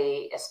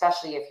typically,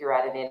 especially if you're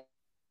at an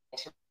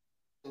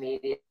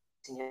intermediate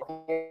senior,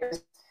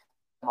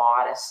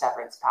 modest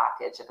severance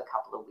package of a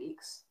couple of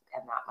weeks,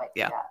 and that might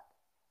be that.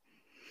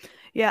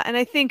 Yeah, and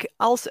I think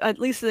also, at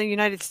least in the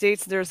United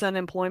States, there's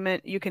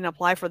unemployment. You can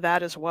apply for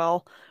that as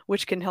well,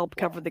 which can help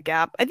cover the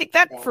gap. I think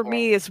that for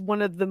me is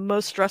one of the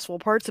most stressful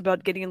parts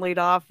about getting laid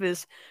off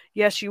is,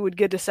 yes, you would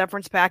get a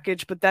severance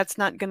package, but that's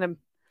not going to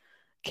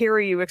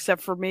carry you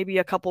except for maybe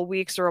a couple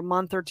weeks or a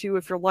month or two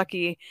if you're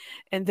lucky.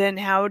 And then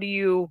how do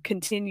you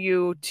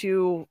continue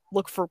to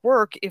look for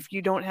work if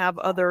you don't have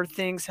other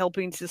things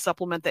helping to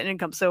supplement that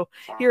income? So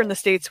here in the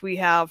States, we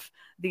have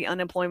the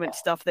unemployment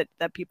stuff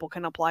that people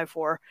can apply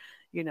for.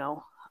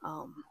 But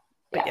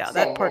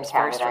that part's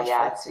very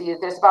stressful.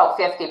 There's about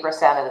 50%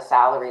 of the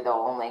salary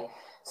though only,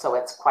 so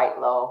it's quite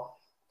low.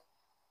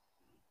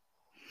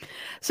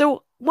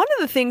 So one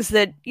of the things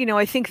that,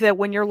 I think that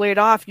when you're laid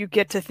off, you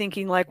get to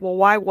thinking like, well,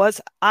 why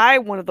was I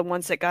one of the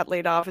ones that got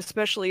laid off,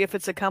 especially if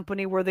it's a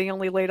company where they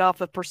only laid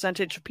off a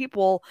percentage of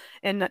people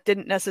and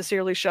didn't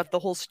necessarily shut the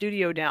whole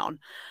studio down.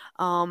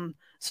 So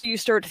you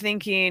start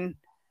thinking,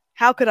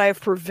 how could I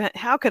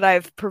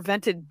have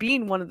prevented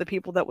being one of the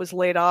people that was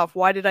laid off?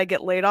 Why did I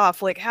get laid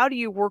off? Like, how do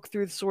you work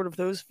through sort of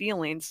those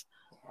feelings?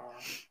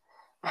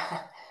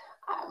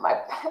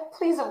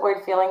 Please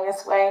avoid feeling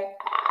this way.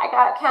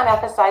 I can't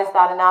emphasize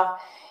that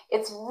enough.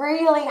 It's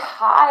really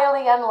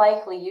highly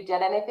unlikely you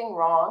did anything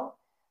wrong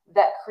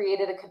that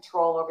created a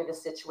control over the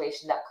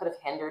situation that could have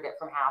hindered it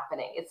from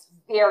happening. It's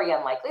very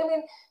unlikely. I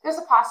mean, there's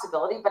a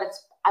possibility, but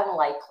it's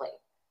unlikely.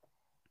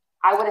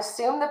 I would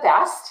assume the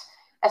best.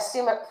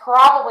 Assume it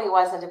probably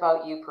wasn't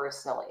about you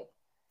personally.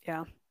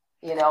 Yeah.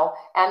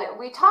 And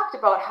we talked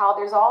about how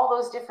there's all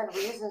those different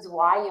reasons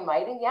why you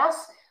might. And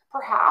yes,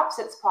 perhaps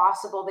it's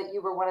possible that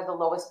you were one of the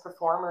lowest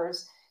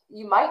performers.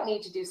 You might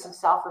need to do some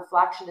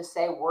self-reflection to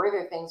say, were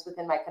there things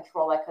within my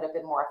control I could have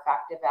been more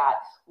effective at?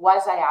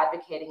 Was I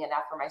advocating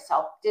enough for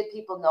myself? Did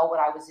people know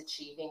what I was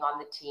achieving on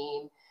the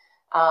team?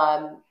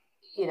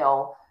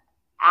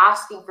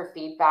 asking for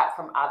feedback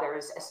from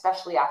others,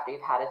 especially after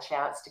you've had a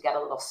chance to get a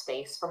little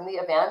space from the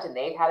event and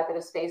they've had a bit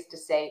of space to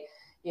say,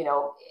 you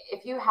know,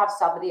 if you have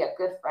somebody, a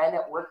good friend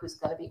at work who's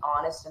going to be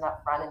honest and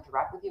upfront and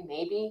direct with you,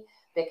 maybe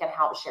they can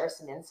help share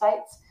some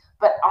insights.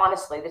 But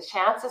honestly, the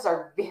chances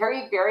are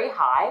very, very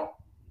high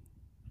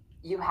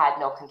you had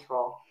no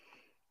control.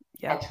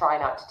 Yeah. And try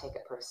not to take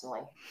it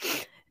personally.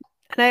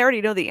 And I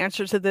already know the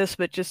answer to this,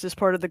 but just as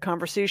part of the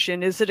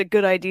conversation, is it a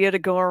good idea to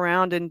go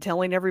around and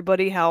telling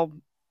everybody how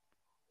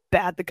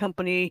bad the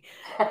company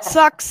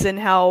sucks and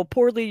how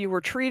poorly you were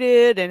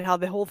treated and how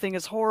the whole thing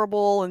is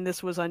horrible and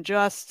this was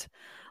unjust?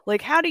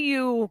 Like, how do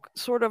you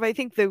sort of, I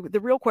think the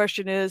real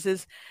question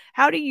is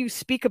how do you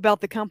speak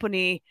about the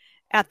company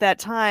at that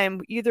time?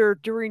 Either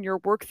during your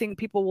work thing,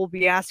 people will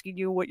be asking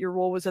you what your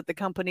role was at the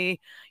company.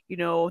 You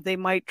know, they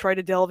might try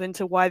to delve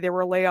into why there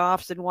were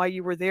layoffs and why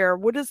you were there.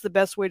 What is the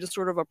best way to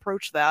sort of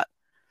approach that?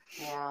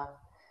 Yeah.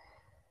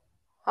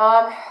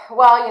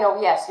 Well, you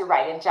know, yes, you're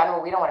right. In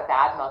general, we don't want to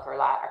badmouth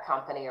our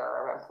company or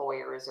our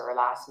employers or our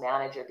last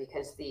manager,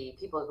 because the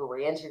people who we're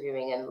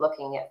interviewing and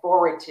looking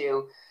forward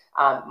to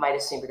might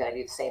assume we're going to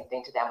do the same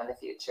thing to them in the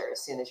future.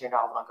 As soon as you're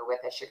no longer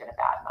with us, you're going to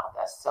badmouth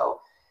us.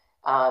 So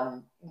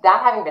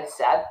that having been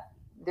said,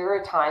 there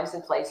are times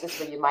and places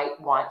where you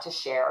might want to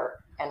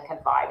share and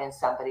confide in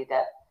somebody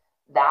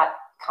that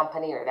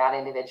company or that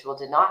individual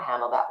did not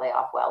handle that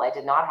layoff well. I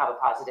did not have a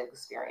positive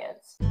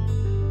experience.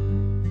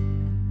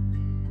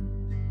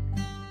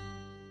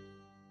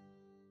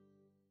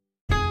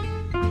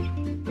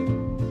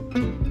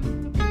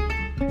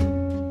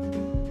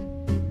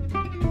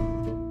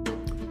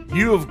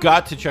 You have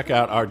got to check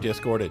out our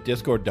Discord at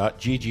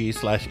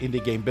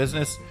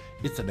discord.gg/indiegamebusiness.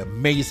 It's an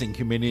amazing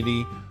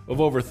community of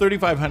over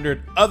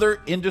 3,500 other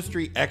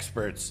industry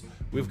experts.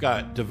 We've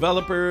got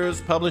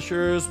developers,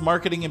 publishers,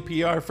 marketing and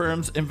PR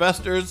firms,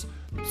 investors,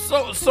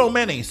 so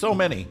many.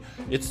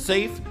 It's a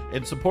safe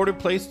and supportive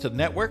place to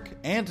network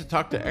and to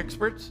talk to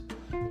experts.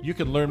 You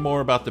can learn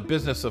more about the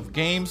business of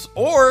games,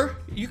 or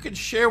you can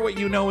share what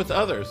you know with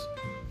others.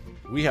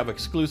 We have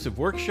exclusive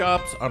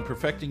workshops on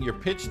perfecting your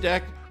pitch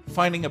deck,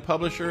 finding a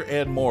publisher,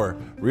 and more.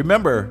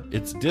 Remember,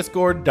 it's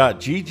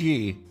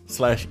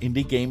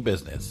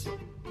discord.gg/indiegamebusiness.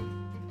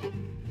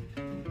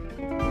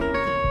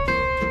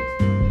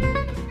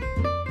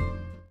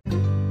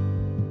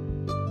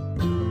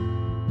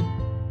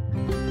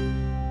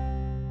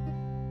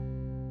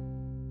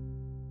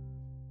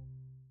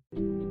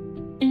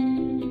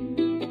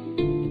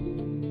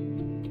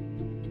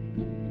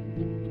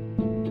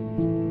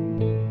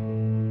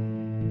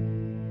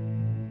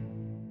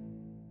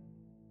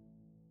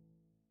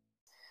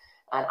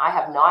 And I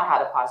have not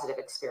had a positive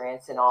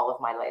experience in all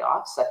of my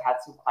layoffs. I've had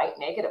some quite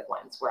negative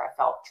ones where I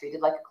felt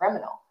treated like a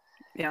criminal.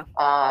 Yeah.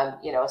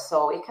 You know,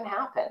 so it can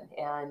happen.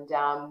 And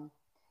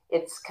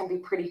it can be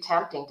pretty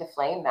tempting to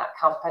flame that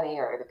company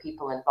or the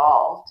people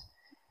involved.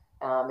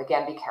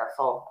 Again, be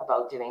careful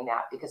about doing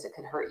that, because it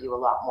could hurt you a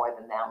lot more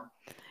than them.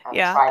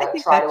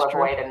 Try to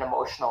avoid an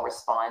emotional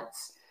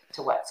response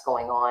to what's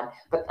going on.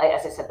 But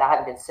as I said, that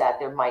having been said,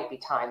 there might be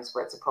times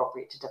where it's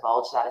appropriate to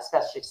divulge that,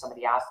 especially if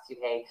somebody asks you,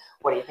 hey,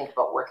 what do you think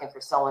about working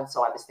for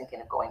so-and-so? I was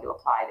thinking of going to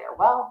apply there.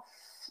 Well,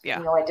 yeah,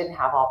 you know, I didn't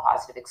have all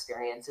positive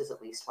experiences,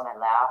 at least when I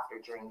left or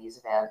during these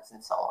events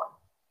and so on.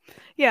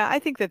 Yeah, I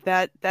think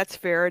that's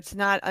fair. It's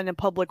not in a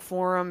public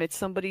forum. It's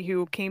somebody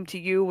who came to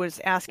you, was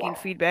asking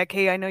feedback.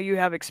 Hey, I know you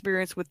have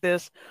experience with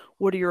this.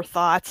 What are your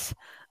thoughts?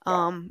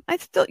 I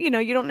still, you know,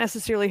 you don't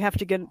necessarily have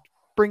to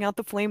bring out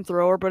the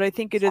flamethrower, but I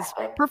think it is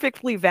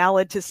perfectly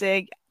valid to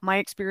say my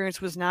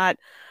experience was not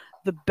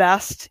the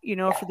best, you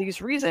know, for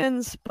these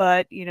reasons,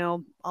 but, you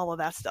know, all of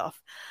that stuff.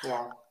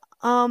 Yeah.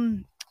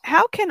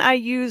 How can I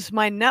use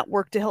my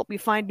network to help me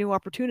find new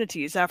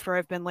opportunities after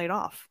I've been laid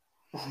off?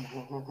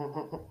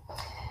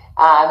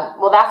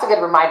 Well, that's a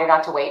good reminder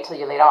not to wait till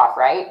you're laid off,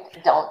 right?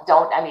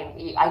 I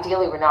mean,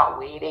 ideally, we're not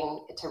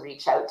waiting to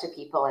reach out to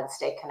people and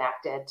stay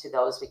connected to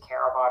those we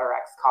care about, our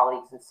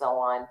ex-colleagues and so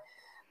on,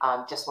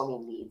 just when we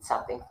need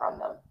something from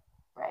them,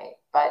 right?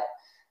 But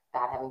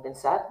that having been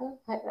said,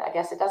 I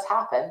guess it does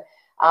happen.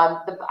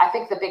 I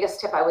think the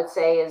biggest tip I would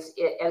say is,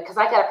 because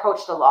I get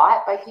approached a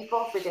lot by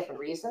people for different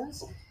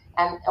reasons,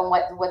 and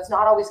what's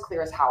not always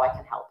clear is how I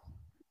can help.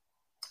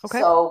 Okay.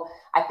 So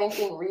I think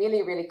being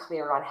really, really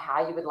clear on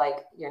how you would like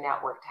your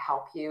network to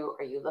help you.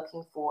 Are you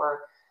looking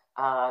for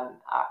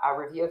a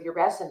review of your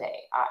resume?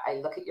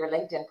 I look at your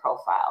LinkedIn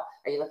profile.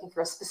 Are you looking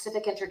for a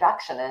specific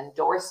introduction, an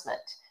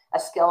endorsement, a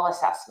skill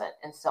assessment,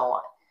 and so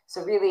on?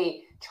 So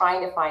really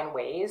trying to find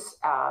ways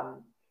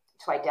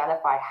to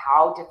identify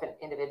how different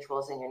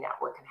individuals in your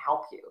network can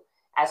help you.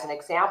 As an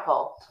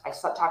example, I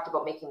talked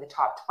about making the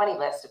top 20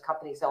 list of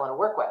companies I want to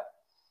work with.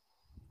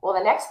 Well,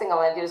 the next thing I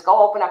want to do is go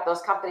open up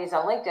those companies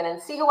on LinkedIn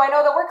and see who I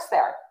know that works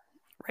there.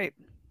 Right.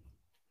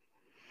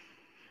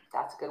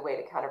 That's a good way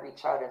to kind of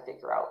reach out and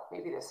figure out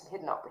maybe there's some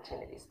hidden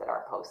opportunities that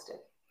aren't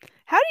posted.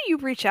 How do you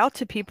reach out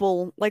to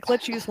people? Like,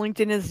 let's use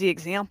LinkedIn as the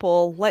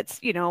example.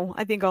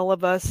 I think all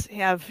of us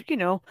have,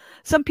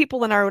 some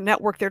people in our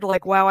network, they're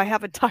like, wow, I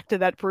haven't talked to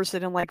that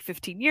person in like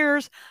 15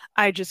 years.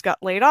 I just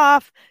got laid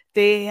off.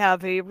 They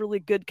have a really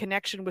good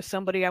connection with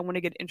somebody I want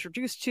to get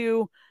introduced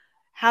to.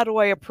 How do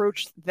I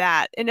approach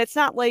that? And it's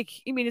not like,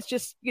 it's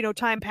just,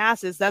 time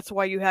passes. That's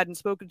why you hadn't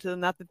spoken to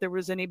them. Not that there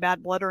was any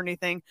bad blood or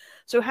anything.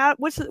 So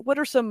what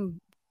are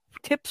some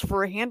tips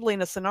for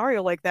handling a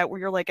scenario like that where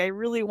you're like, I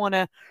really want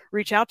to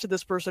reach out to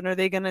this person? Are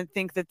they going to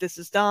think that this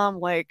is dumb?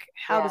 Like,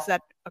 how does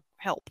that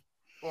help?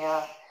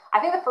 Yeah.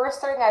 I think the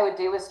first thing I would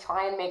do is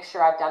try and make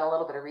sure I've done a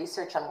little bit of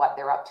research on what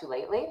they're up to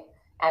lately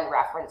and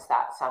reference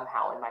that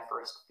somehow in my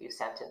first few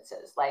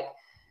sentences. Like,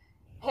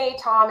 hey,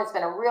 Tom, it's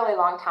been a really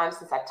long time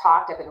since I've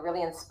talked. I've been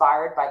really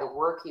inspired by the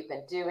work you've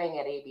been doing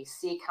at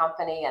ABC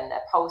Company, and the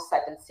posts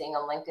I've been seeing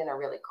on LinkedIn are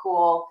really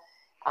cool.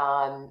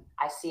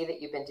 I see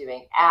that you've been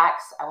doing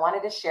X. I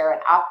wanted to share an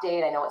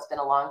update. I know it's been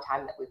a long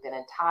time that we've been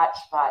in touch,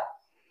 but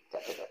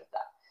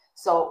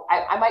So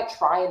I might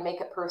try and make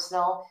it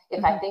personal.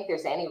 If I think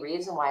there's any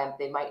reason why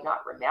they might not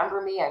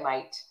remember me, I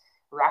might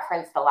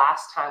reference the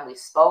last time we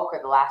spoke or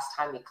the last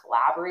time we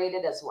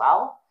collaborated as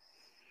well.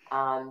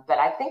 But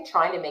I think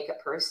trying to make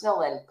it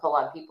personal and pull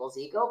on people's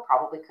ego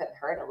probably couldn't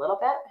hurt a little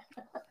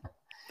bit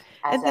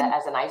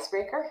as an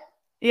icebreaker.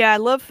 Yeah,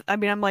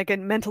 I'm like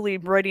mentally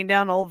writing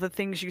down all the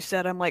things you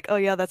said. I'm like, oh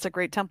yeah, that's a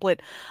great template.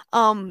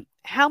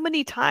 How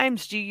many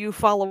times do you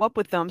follow up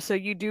with them? So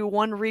you do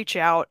one reach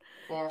out.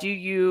 Yeah. Do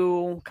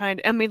you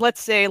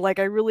let's say like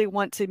I really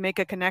want to make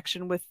a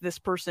connection with this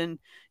person.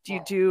 Do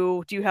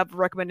you have a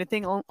recommended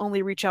thing?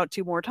 Only reach out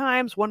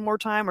one more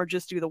time, or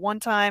just do the one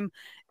time?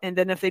 And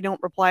then if they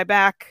don't reply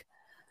back.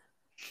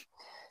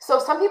 So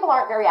some people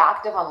aren't very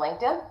active on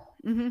LinkedIn.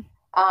 Mm-hmm.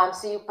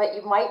 But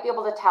you might be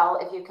able to tell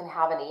if you can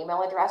have an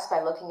email address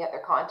by looking at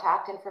their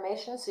contact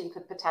information. So you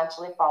could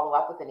potentially follow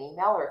up with an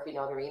email, or if you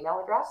know their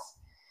email address.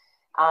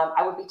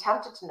 I would be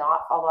tempted to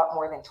not follow up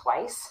more than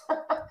twice.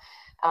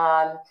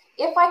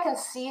 If I can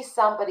see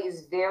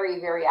somebody's very,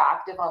 very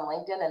active on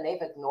LinkedIn and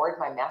they've ignored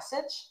my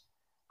message,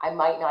 I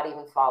might not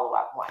even follow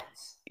up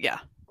once. Yeah.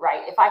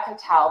 Right. If I can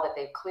tell that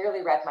they've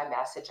clearly read my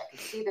message, I can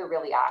see they're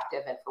really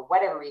active, and for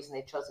whatever reason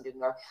they've chosen to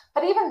ignore.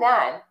 But even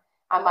then,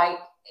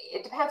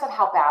 it depends on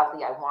how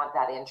badly I want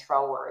that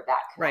intro or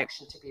that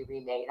connection to be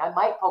remade. I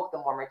might poke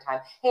them one more time.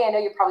 Hey, I know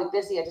you're probably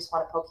busy. I just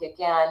want to poke you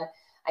again.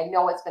 I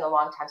know it's been a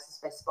long time since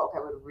I spoke. I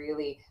would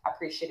really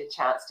appreciate a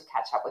chance to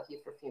catch up with you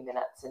for a few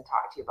minutes and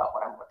talk to you about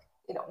what I'm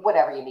working,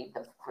 whatever you need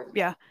them for.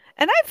 Yeah.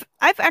 And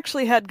I've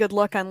actually had good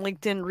luck on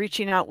LinkedIn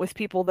reaching out with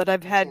people that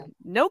I've had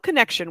no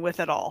connection with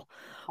at all.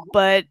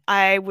 But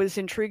I was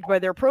intrigued by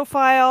their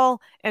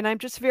profile, and I'm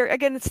just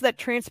it's that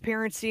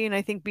transparency, and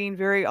I think being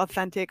very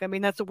authentic. I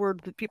mean, that's a word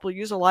that people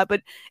use a lot,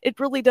 but it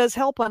really does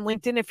help on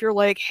LinkedIn if you're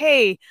like,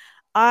 hey,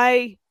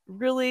 I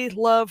really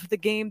love the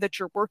game that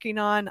you're working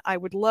on. I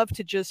would love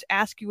to just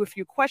ask you a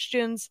few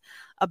questions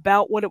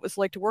about what it was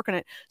like to work on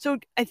it. So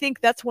I think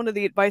that's one of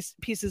the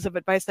pieces of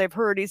advice I've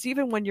heard is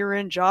even when you're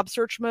in job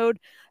search mode,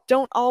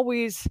 don't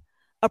always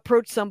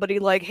approach somebody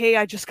like, hey,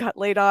 I just got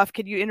laid off.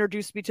 Can you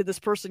introduce me to this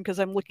person because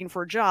I'm looking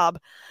for a job?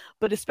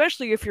 But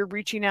especially if you're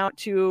reaching out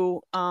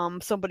to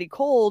somebody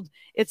cold,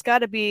 it's got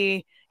to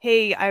be,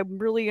 hey, I'm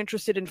really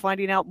interested in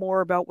finding out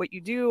more about what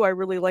you do. I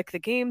really like the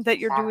game that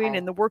you're doing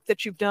and the work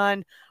that you've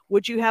done.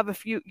 Would you have a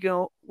few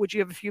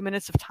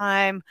minutes of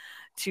time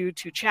to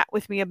chat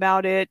with me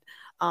about it?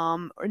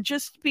 And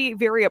just be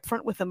very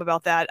upfront with them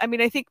about that. I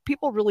mean, I think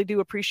people really do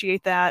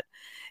appreciate that.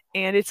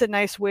 And it's a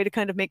nice way to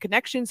kind of make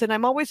connections. And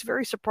I'm always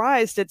very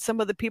surprised at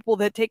some of the people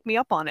that take me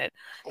up on it.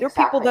 There are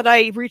people that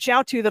I reach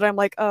out to that I'm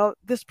like, oh,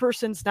 this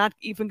person's not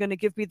even going to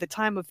give me the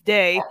time of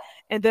day.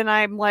 And then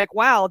I'm like,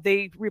 wow,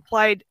 they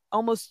replied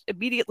almost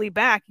immediately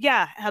back.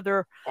 Yeah,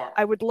 Heather,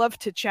 I would love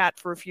to chat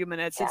for a few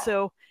minutes. And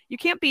so you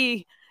can't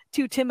be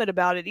too timid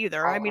about it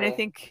either. I mean, I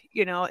think,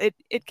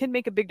 it can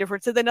make a big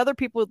difference. And then other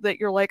people that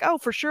you're like, oh,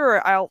 for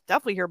sure, I'll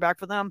definitely hear back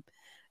from them.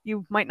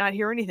 You might not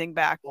hear anything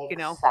back,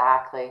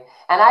 Exactly.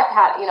 And I've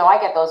had, I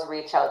get those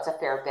reach outs a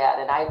fair bit,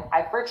 and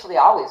I virtually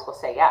always will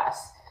say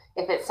yes.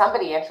 If it's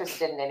somebody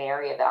interested in an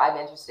area that I'm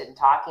interested in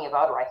talking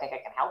about, or I think I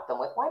can help them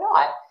with, why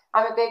not?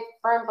 I'm a big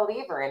firm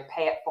believer in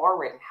pay it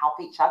forward and help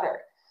each other.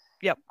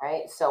 Yep.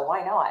 Right. So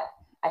why not?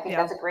 I think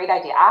that's a great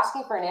idea.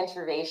 Asking for an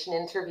information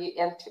interview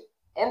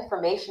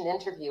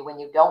when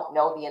you don't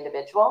know the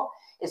individual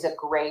is a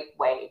great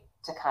way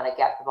to kind of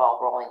get the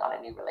ball rolling on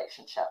a new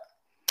relationship.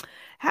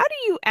 How do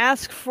you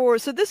ask for,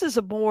 so this is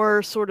a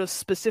more sort of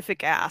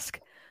specific ask,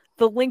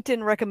 the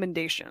LinkedIn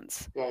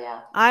recommendations.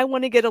 Yeah. I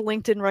want to get a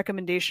LinkedIn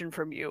recommendation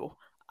from you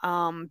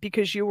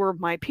because you were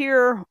my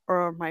peer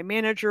or my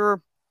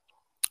manager.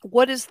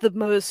 What is the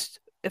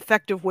most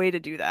effective way to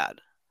do that?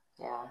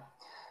 Yeah.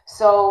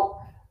 So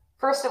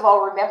first of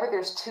all, remember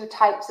there's two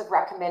types of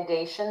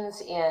recommendations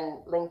in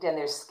LinkedIn.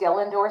 There's skill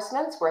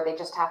endorsements where they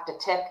just have to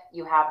tick,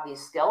 you have these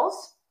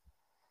skills.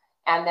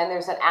 And then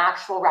there's an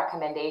actual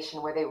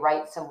recommendation where they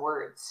write some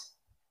words,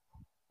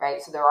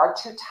 right? So there are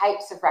two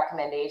types of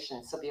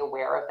recommendations, so be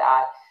aware of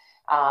that.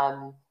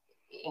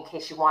 in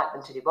case you want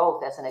them to do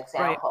both, as an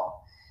example.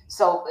 Right.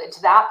 So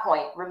to that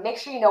point, make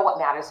sure you know what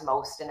matters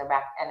most in a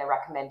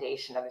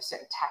recommendation. Are there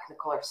certain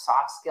technical or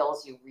soft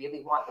skills you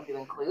really want them to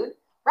include?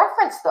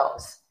 Reference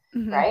those,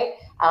 right?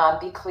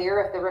 Be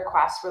clear if the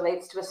request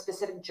relates to a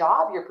specific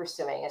job you're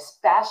pursuing,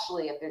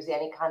 especially if there's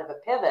any kind of a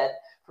pivot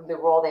from the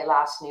role they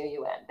last knew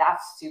you in.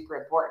 That's super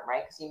important,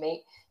 right? Because you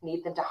may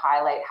need them to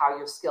highlight how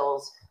your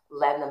skills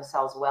lend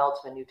themselves well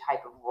to a new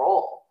type of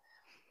role.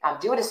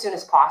 Do it as soon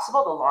as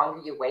possible. The longer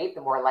you wait,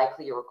 the more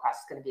likely your request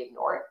is going to be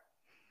ignored.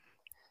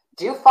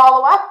 Do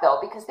follow up, though,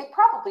 because they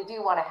probably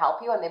do want to help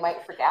you and they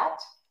might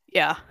forget.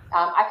 Yeah.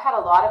 I've had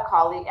a lot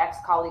of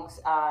ex-colleagues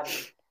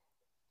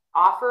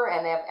offer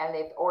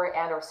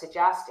or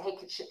suggest, hey,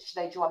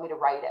 do you want me to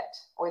write it?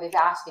 Or they've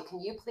asked me,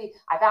 can you please,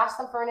 I've asked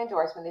them for an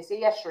endorsement. They say,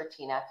 yes, sure,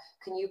 Tina,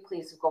 can you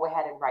please go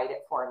ahead and write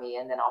it for me?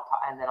 And then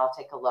I'll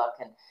take a look,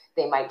 and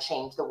they might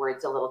change the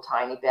words a little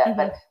tiny bit,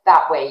 but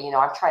that way,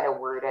 I'm trying to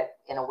word it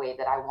in a way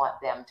that I want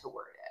them to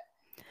word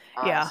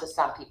it. So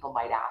some people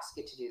might ask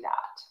you to do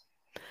that.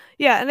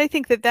 Yeah, and I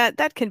think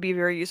that can be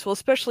very useful,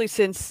 especially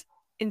since,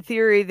 in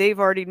theory, they've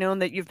already known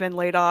that you've been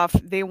laid off.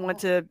 They want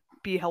to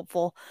be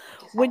helpful.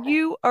 Exactly. When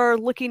you are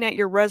looking at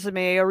your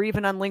resume, or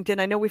even on LinkedIn,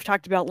 I know we've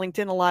talked about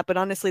LinkedIn a lot, but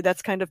honestly,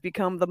 that's kind of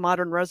become the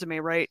modern resume,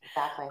 right?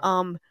 Exactly.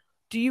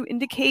 Do you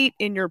indicate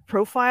in your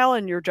profile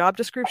and your job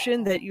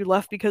description that you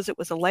left because it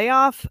was a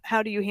layoff?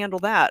 How do you handle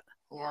that?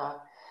 Yeah,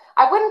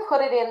 I wouldn't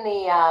put it in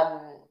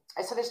the.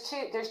 So there's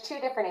two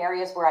different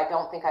areas where I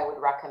don't think I would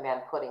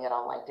recommend putting it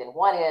on LinkedIn.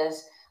 One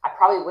is I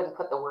probably wouldn't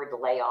put the word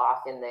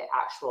layoff in the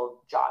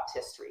actual jobs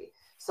history.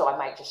 So I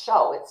might just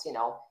show it's,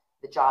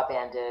 the job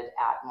ended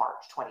at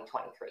March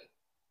 2023.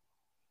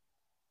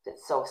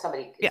 So if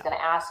somebody is going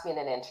to ask me in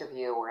an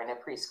interview or in a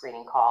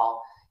pre-screening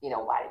call,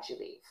 why did you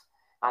leave?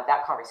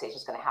 That conversation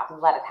is going to happen.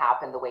 Let it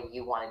happen the way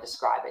you want to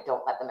describe it.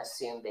 Don't let them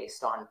assume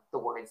based on the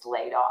words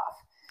laid off.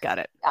 Got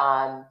it.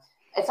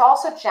 It's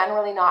also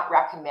generally not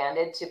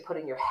recommended to put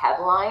in your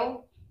headline,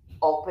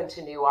 open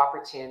to new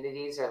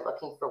opportunities or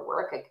looking for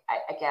work.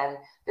 Again,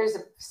 there's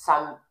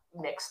some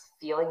mixed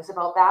feelings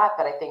about that,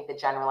 but I think the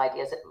general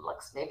idea is it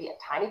looks maybe a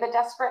tiny bit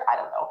desperate. I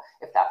don't know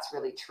if that's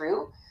really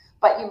true,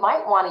 but you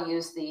might want to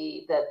use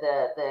the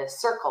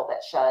circle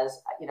that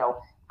says,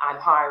 I'm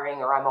hiring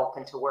or I'm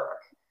open to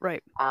work.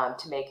 Right.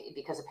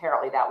 Because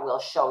apparently that will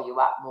show you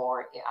up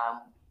more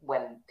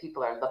when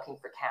people are looking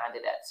for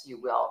candidates.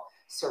 You will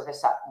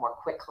service up more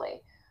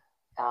quickly.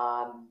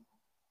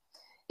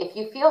 If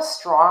you feel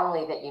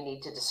strongly that you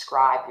need to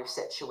describe your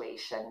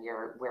situation,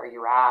 where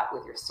you're at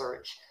with your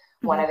search,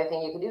 one other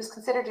thing you can do is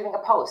consider doing a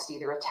post,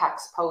 either a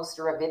text post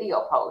or a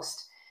video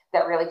post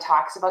that really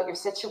talks about your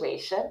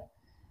situation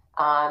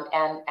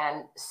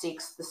and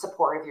seeks the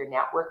support of your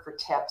network for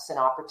tips and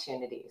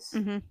opportunities,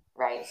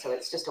 right? So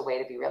it's just a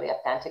way to be really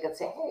authentic and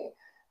say, hey,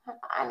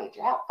 I need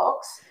your help,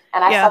 folks.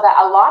 And I saw that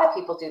a lot of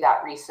people do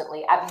that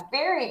recently at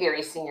very,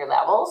 very senior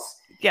levels.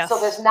 Yes. So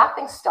there's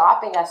nothing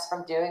stopping us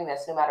from doing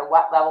this, no matter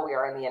what level we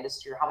are in the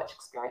industry or how much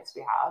experience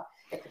we have.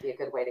 It could be a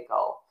good way to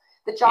go.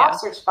 The job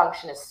search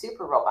function is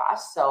super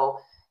robust. So,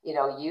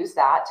 use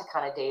that to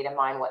kind of data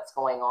mine what's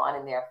going on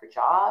in there for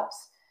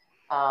jobs.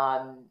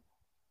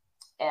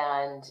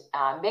 And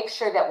make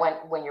sure that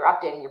when you're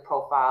updating your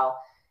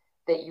profile,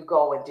 that you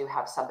go and do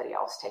have somebody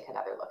else take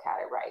another look at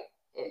it, right?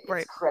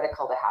 It's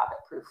critical to have it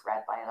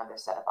proofread by another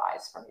set of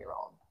eyes from your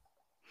own.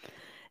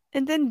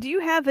 And then do you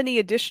have any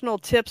additional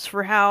tips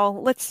for how,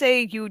 let's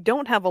say you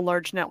don't have a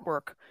large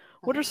network,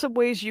 what are some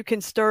ways you can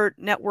start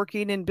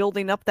networking and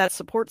building up that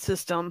support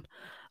system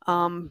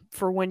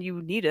for when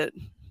you need it?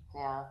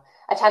 Yeah.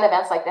 Attend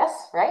events like this,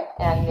 right?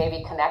 And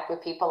maybe connect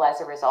with people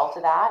as a result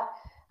of that.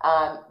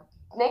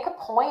 Make a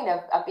point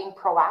of being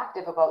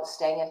proactive about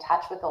staying in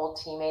touch with old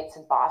teammates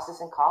and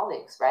bosses and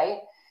colleagues, right?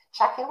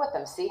 Check in with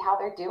them, see how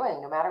they're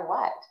doing no matter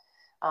what.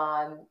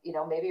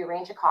 Maybe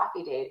arrange a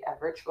coffee date, a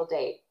virtual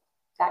date,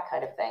 that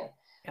kind of thing.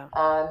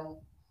 Yeah.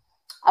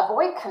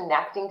 Avoid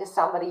connecting to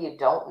somebody you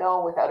don't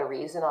know without a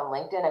reason on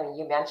LinkedIn. I mean,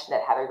 you mentioned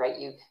it, Heather, right?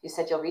 You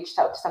said you'll reach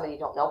out to somebody you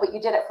don't know, but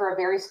you did it for a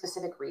very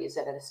specific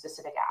reason and a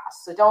specific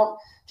ask. So don't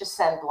just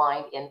send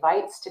blind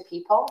invites to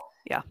people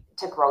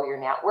to grow your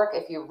network.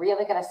 If you're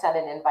really going to send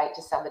an invite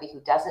to somebody who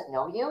doesn't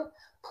know you,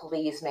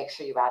 please make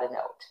sure you add a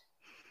note.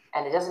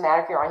 And it doesn't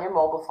matter if you're on your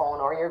mobile phone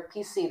or your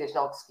PC, there's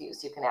no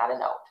excuse. You can add a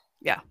note.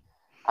 Yeah.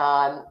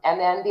 And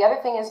then the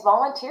other thing is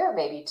volunteer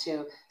maybe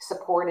to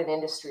support an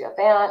industry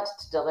event,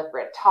 to deliver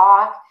a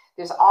talk.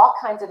 There's all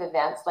kinds of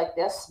events like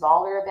this,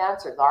 smaller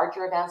events or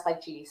larger events like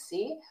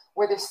GDC,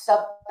 where they're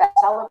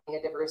celebrating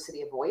a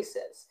diversity of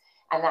voices.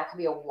 And that can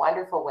be a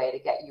wonderful way to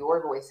get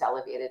your voice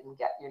elevated and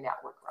get your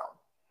network grown.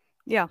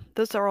 Yeah,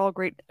 those are all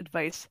great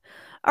advice.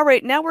 All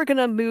right, now we're going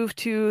to move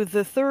to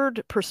the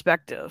third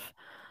perspective.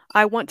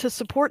 I want to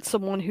support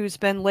someone who's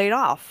been laid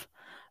off.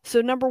 So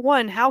number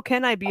one, how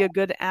can I be a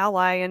good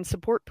ally and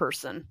support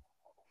person?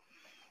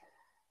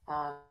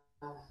 That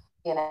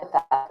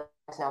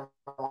is number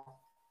one,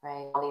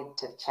 right? I need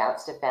a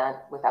chance to vent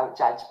without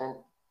judgment.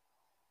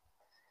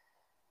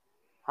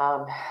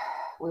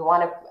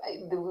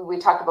 We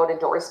talked about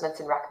endorsements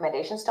and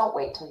recommendations. Don't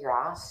wait till you're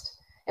asked.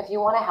 If you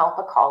want to help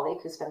a colleague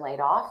who's been laid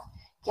off,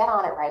 get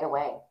on it right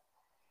away.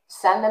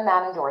 Send them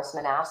that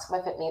endorsement, ask them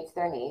if it meets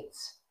their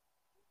needs.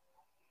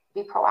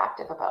 Be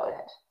proactive about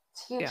it.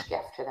 It's a huge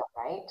gift to them,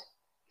 right?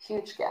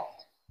 Huge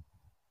gift.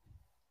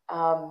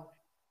 Don't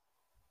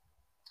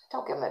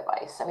give them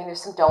advice. I mean,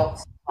 there's some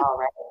don'ts,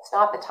 right? It's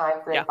not the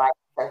time for advice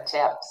or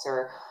tips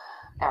or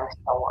so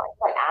on.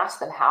 But ask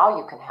them how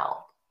you can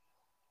help.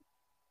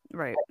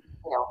 Right. But,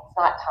 it's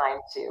not time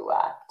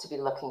to be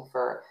looking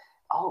for,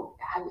 oh,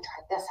 have you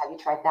tried this? Have you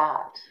tried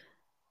that?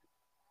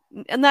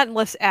 And not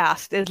unless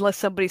asked, unless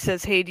somebody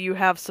says, hey, do you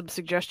have some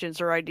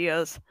suggestions or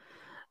ideas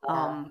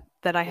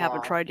that I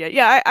haven't tried yet?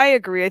 Yeah, I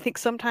agree. I think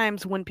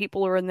sometimes when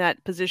people are in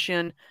that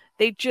position,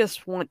 they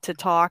just want to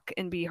talk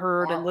and be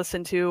heard and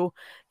listened to.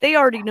 They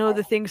already know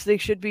the things they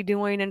should be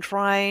doing and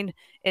trying,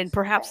 and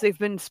perhaps they've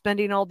been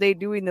spending all day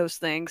doing those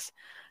things.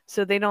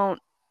 So they don't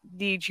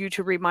need you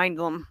to remind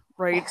them,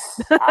 right?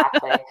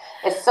 Exactly.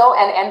 It's so,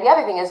 and the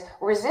other thing is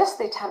resist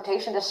the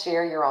temptation to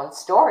share your own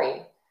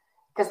story.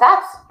 Because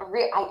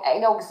I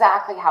know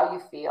exactly how you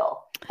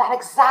feel. That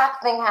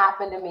exact thing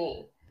happened to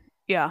me.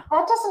 Yeah.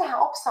 That doesn't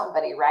help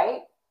somebody,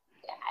 right?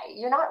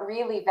 You're not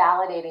really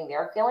validating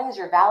their feelings.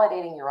 You're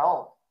validating your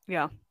own.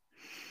 Yeah.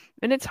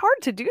 And it's hard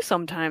to do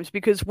sometimes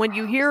because when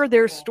you hear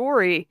their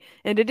story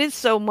and it is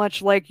so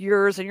much like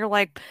yours and you're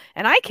like,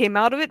 and I came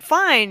out of it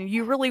fine.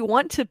 You really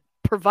want to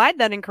provide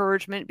that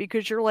encouragement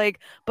because you're like,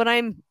 but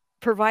I'm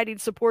providing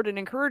support and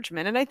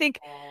encouragement. And I think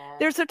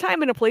there's a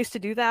time and a place to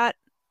do that,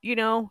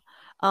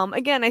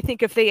 Again, I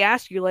think if they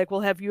ask you, like,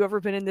 well, have you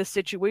ever been in this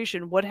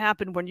situation? What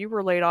happened when you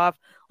were laid off?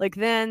 Like,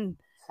 then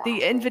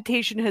the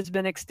invitation has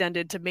been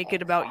extended to make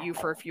it about you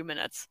for a few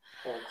minutes.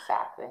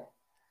 Exactly.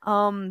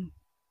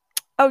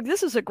 Oh,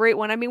 this is a great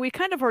one. I mean, we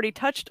kind of already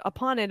touched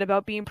upon it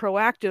about being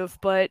proactive,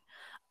 but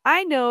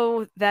I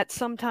know that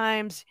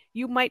sometimes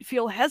you might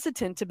feel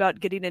hesitant about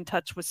getting in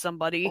touch with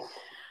somebody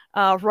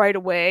right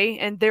away,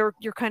 and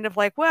you're kind of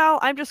like, well,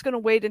 I'm just going to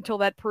wait until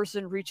that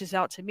person reaches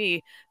out to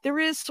me. There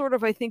is sort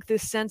of, I think,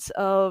 this sense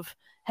of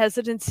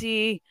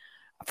hesitancy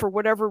for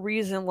whatever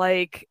reason,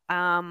 like,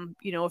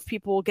 if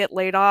people get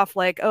laid off,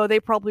 like, oh, they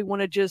probably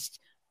want to just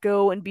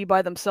go and be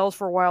by themselves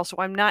for a while, so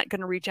I'm not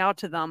going to reach out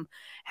to them.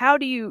 How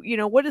do you,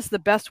 what is the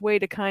best way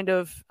to kind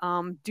of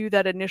do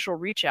that initial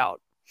reach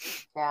out?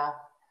 Yeah,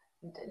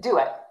 do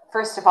it.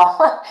 First of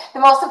all,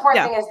 the most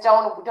important thing is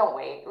don't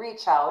wait.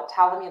 Reach out.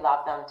 Tell them you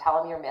love them. Tell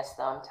them you miss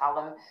them. Tell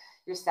them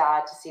you're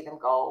sad to see them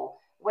go.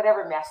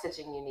 Whatever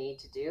messaging you need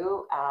to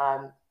do,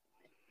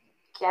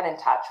 get in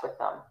touch with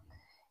them.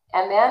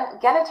 And then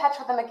get in touch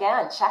with them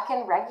again. Check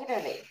in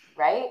regularly,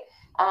 right?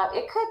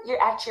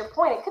 To your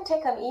point, it could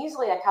take them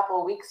easily a couple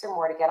of weeks or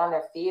more to get on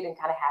their feet and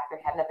kind of have their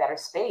head in a better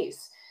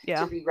space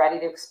to be ready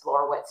to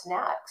explore what's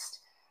next.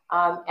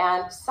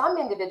 And some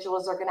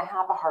individuals are going to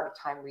have a harder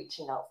time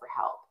reaching out for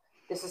help.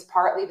 This is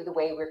partly to the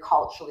way we're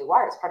culturally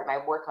wired. It's part of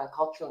my work on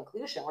cultural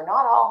inclusion. We're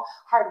not all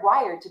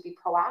hardwired to be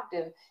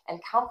proactive and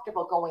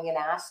comfortable going and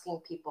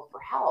asking people for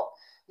help.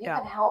 You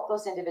can help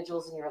those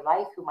individuals in your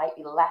life who might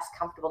be less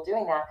comfortable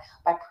doing that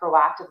by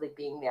proactively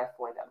being there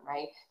for them,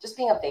 right? Just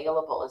being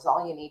available is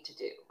all you need to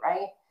do,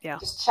 right? Yeah.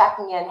 Just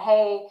checking in.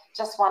 Hey,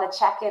 just want to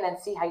check in and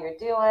see how you're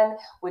doing.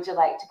 Would you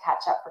like to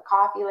catch up for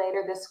coffee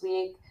later this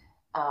week?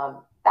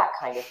 That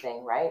kind of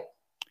thing, right?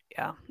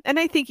 Yeah. And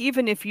I think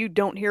even if you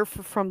don't hear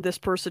from this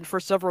person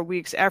for several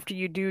weeks after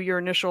you do your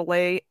initial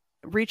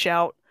reach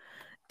out,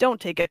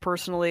 don't take it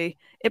personally.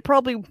 It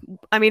probably,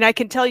 I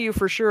can tell you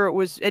for sure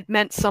it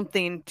meant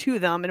something to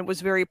them and it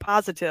was very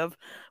positive,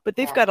 but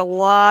they've got a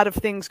lot of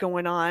things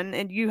going on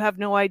and you have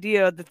no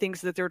idea the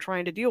things that they're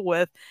trying to deal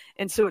with.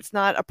 And so it's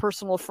not a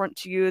personal affront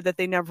to you that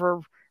they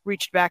never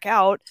reached back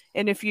out.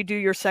 And if you do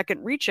your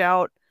second reach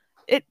out,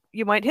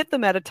 you might hit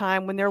them at a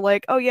time when they're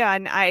like, oh yeah,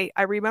 and I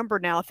remember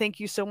now. Thank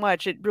you so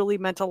much. It really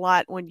meant a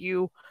lot when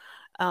you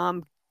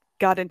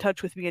got in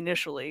touch with me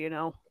initially,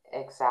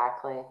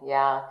 Exactly.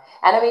 Yeah.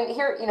 And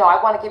here,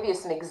 I want to give you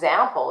some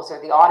examples,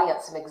 or the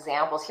audience some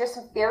examples. Here's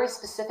some very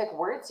specific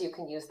words you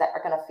can use that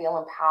are going to feel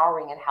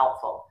empowering and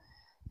helpful.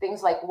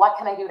 Things like, what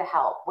can I do to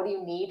help? What do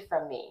you need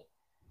from me?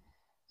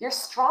 You're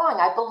strong.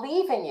 I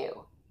believe in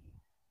you.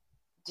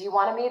 Do you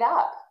want to meet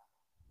up?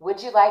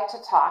 Would you like to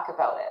talk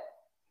about it?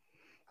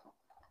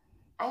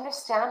 I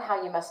understand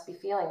how you must be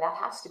feeling. That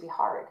has to be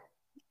hard.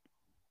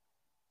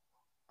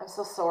 I'm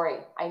so sorry.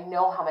 I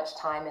know how much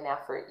time and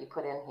effort you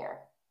put in here.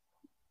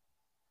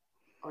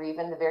 Or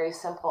even the very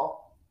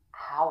simple,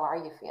 how are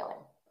you feeling?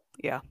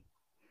 Yeah.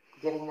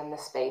 Giving them the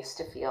space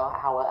to feel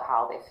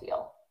how they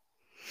feel.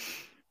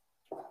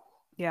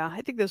 Yeah,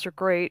 I think those are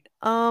great.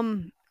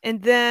 And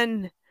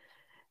then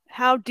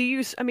how do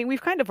you,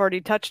 we've kind of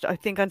already touched, I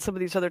think, on some of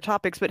these other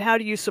topics, but how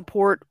do you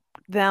support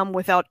them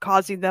without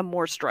causing them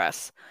more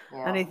stress?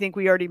 Yeah. And I think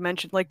we already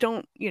mentioned, like,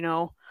 don't,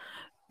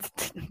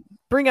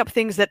 bring up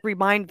things that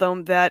remind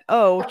them that,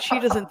 oh, she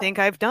doesn't think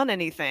I've done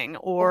anything,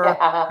 or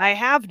I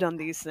have done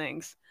these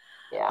things.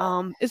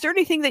 Yeah. Is there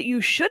anything that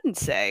you shouldn't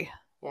say?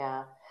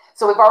 Yeah.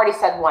 So we've already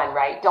said one,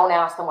 right? Don't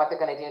ask them what they're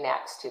going to do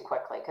next too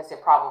quickly, because they're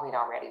probably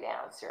not ready to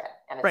answer it.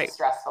 And it's a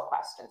stressful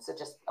question. So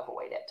just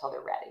avoid it till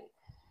they're ready.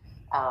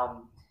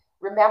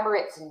 Remember,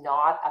 it's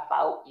not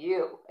about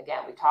you. Again,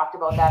 we talked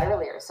about that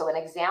earlier. So an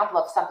example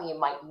of something you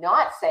might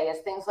not say is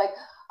things like,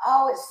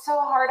 oh, it's so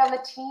hard on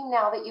the team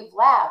now that you've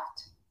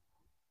left.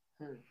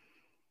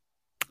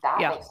 That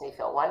makes me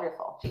feel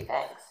wonderful. Gee,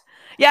 thanks.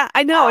 Yeah,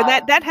 I know.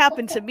 And that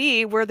happened to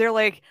me, where they're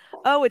like,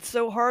 oh, it's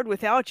so hard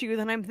without you.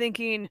 Then I'm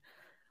thinking,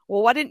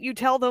 well, why didn't you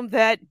tell them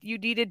that you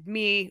needed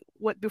me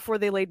before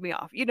they laid me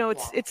off?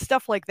 It's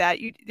stuff like that.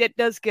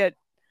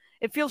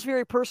 It feels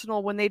very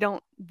personal when they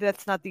don't,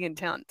 that's not the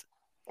intent.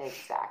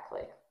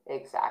 Exactly.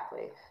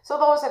 So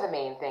those are the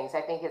main things.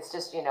 I think it's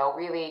just,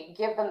 really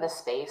give them the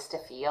space to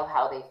feel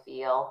how they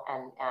feel,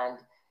 and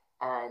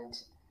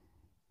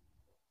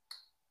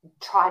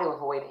try to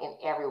avoid in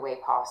every way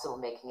possible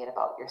making it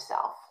about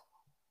yourself.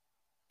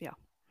 Yeah.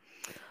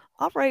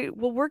 All right.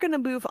 Well, we're going to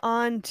move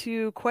on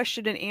to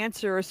question and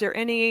answer. Is there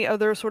any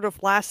other sort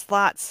of last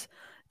thoughts,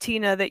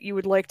 Tina, that you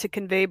would like to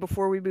convey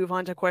before we move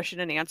on to question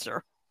and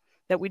answer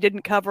that we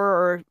didn't cover,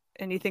 or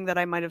anything that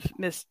I might have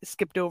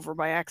skipped over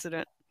by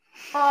accident?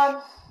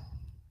 For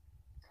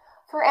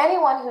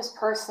anyone who's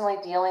personally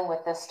dealing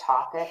with this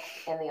topic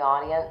in the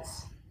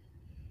audience,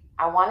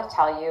 I want to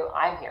tell you,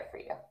 I'm here for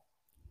you.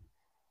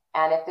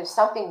 And if there's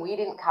something we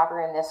didn't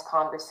cover in this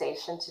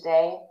conversation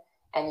today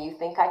and you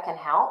think I can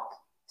help,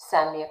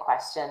 send me a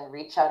question,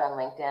 reach out on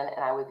LinkedIn,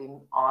 and I would be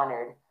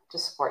honored to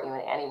support you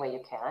in any way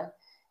you can.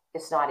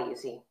 It's not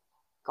easy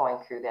going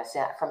through this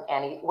from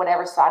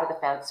whatever side of the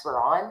fence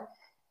we're on.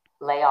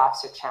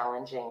 Layoffs are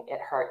challenging. It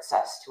hurts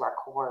us to our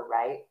core,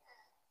 right?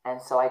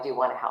 And so I do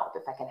want to help.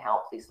 If I can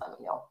help, please let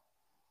me know.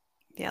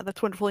 Yeah,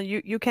 that's wonderful.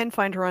 You can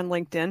find her on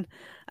LinkedIn.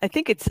 I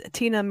think it's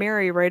Tina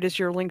Mary, right, is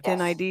your LinkedIn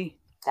ID?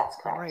 That's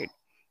correct. All right.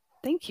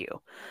 Thank you.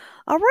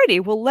 All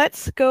righty. Well,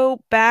 let's go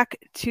back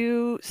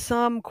to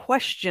some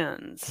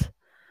questions.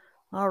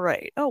 All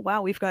right. Oh,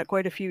 wow. We've got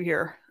quite a few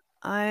here.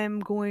 I'm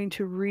going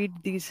to read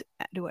these.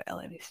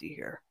 Let me see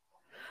here.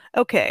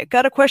 Okay.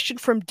 Got a question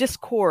from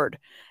Discord.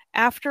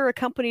 After a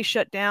company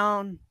shut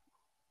down,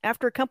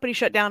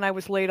 I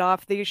was laid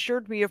off. They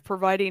assured me of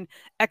providing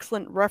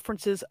excellent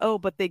references. Oh,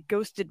 but they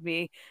ghosted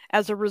me.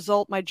 As a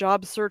result, my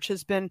job search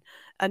has been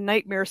a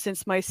nightmare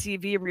since my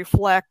CV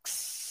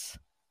reflects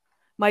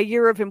my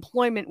year of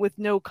employment with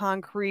no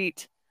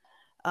concrete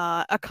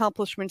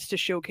accomplishments to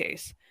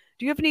showcase.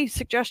 Do you have any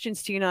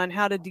suggestions, Tina, on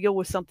how to deal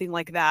with something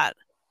like that?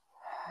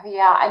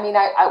 Yeah, I mean,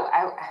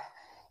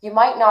 you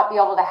might not be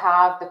able to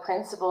have the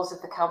principals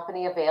of the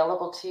company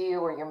available to you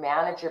or your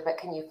manager, but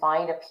can you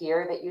find a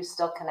peer that you're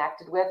still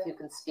connected with who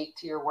can speak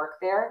to your work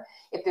there?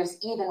 If there's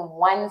even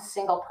one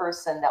single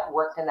person that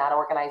worked in that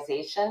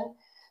organization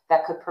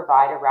that could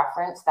provide a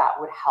reference, that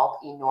would help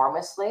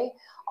enormously.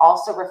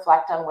 Also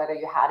reflect on whether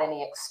you had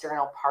any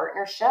external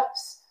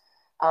partnerships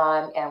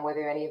and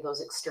whether any of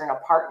those external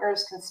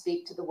partners can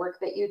speak to the work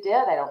that you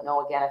did. I don't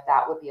know, again, if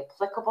that would be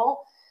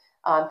applicable.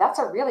 That's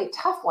a really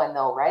tough one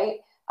though, right?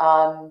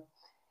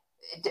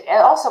 It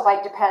also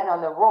might depend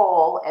on the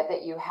role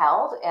that you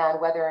held and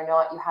whether or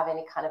not you have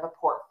any kind of a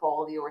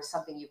portfolio or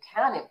something you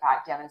can in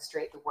fact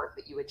demonstrate the work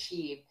that you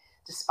achieved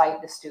despite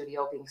the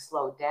studio being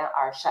slowed down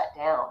or shut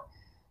down,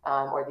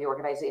 or the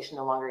organization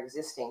no longer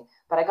existing.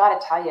 But I got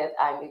to tell you,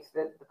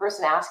 the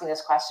person asking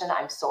this question,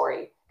 I'm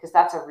sorry, because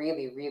that's a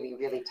really, really,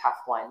 really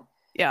tough one.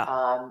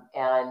 Yeah.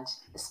 And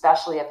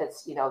especially if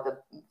it's,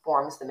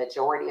 forms the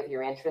majority of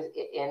your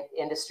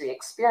industry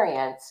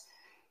experience,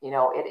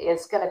 it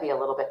is going to be a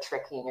little bit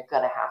tricky, and you're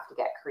going to have to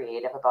get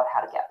creative about how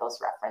to get those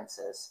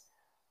references.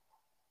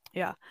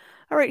 Yeah.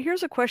 All right.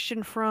 Here's a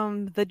question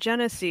from the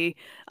Genesee.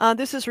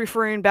 This is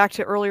referring back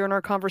to earlier in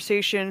our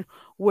conversation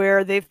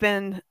where they've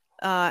been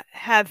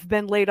have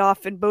been laid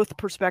off in both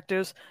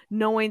perspectives,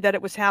 knowing that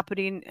it was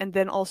happening, and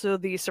then also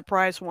the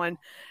surprise one.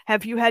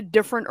 Have you had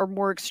different or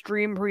more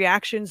extreme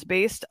reactions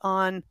based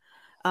on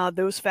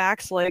those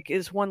facts? Like,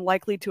 is one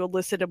likely to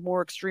elicit a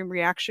more extreme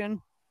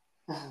reaction?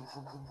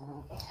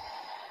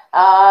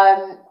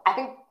 I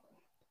think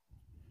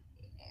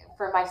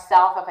for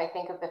myself, if I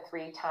think of the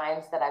 3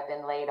 times that I've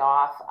been laid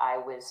off, I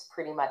was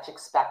pretty much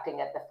expecting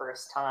it the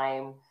first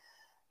time.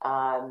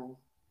 And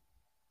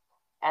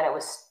it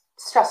was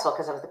stressful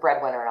because I was the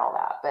breadwinner and all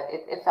that, but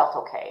it felt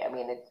okay. I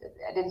mean,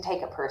 I didn't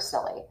take it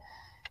personally.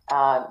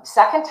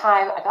 Second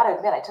time, I got to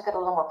admit, I took it a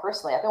little more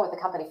personally. I've been with the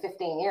company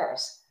 15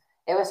 years.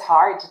 It was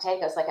hard to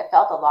take. It was like, it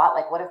felt a lot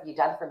like, what have you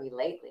done for me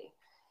lately?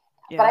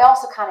 Yeah. But I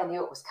also kind of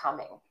knew it was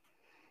coming.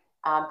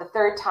 The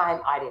third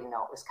time, I didn't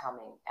know it was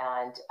coming.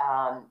 And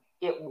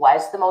it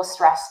was the most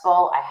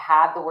stressful. I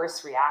had the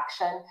worst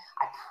reaction.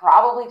 I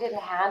probably didn't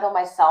handle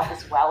myself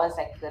as well as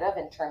I could have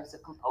in terms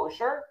of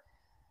composure.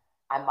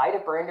 I might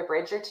have burned a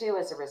bridge or 2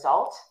 as a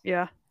result.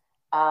 Yeah.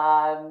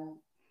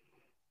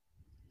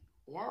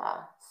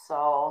 Yeah.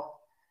 So.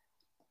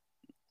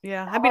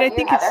 Yeah. I mean, I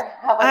think Heather?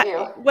 How about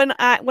you? When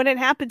it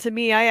happened to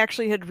me, I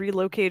actually had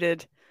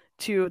relocated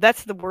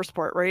that's the worst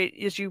part, right?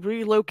 Is you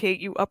relocate,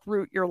 you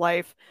uproot your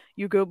life,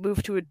 you go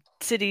move to a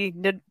city,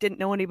 didn't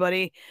know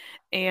anybody.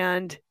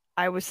 And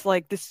I was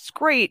like, this is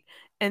great.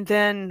 And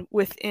then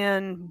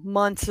within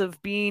months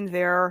of being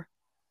there,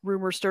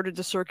 rumors started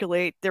to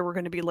circulate there were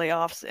going to be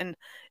layoffs, and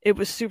it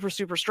was super,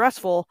 super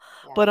stressful.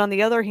 Yeah. But on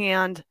the other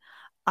hand,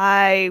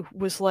 I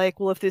was like,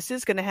 well, if this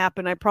is going to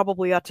happen, I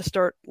probably ought to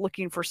start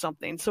looking for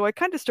something. So I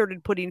kind of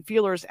started putting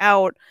feelers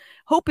out,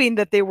 hoping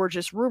that they were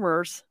just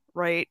rumors,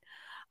 right?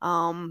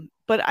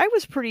 But I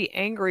was pretty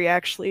angry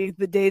actually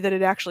the day that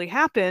it actually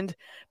happened,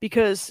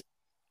 because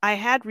I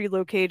had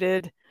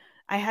relocated.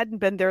 I hadn't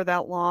been there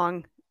that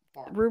long.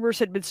 Yeah. Rumors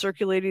had been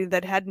circulating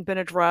that hadn't been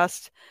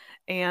addressed.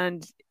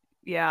 And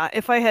yeah,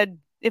 if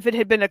it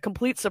had been a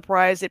complete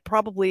surprise, it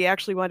probably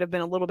actually might have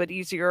been a little bit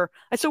easier.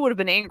 I still would have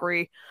been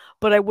angry,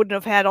 but I wouldn't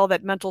have had all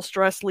that mental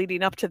stress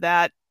leading up to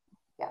that,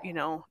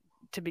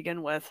 to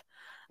begin with.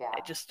 Yeah.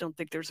 I just don't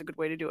think there's a good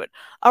way to do it.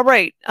 All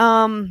right.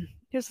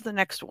 Here's the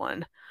next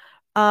one.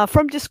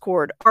 From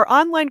Discord, are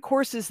online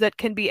courses that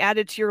can be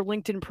added to your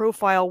LinkedIn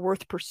profile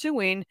worth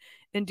pursuing,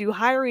 and do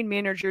hiring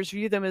managers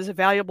view them as a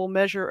valuable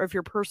measure of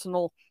your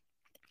personal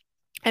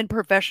and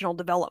professional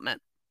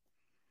development?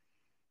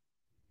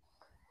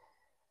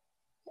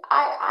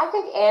 I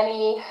think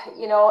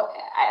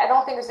I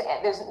don't think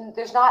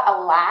there's not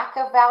a lack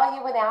of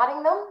value in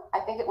adding them. I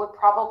think it would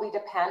probably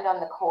depend on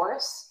the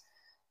course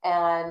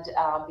and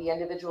the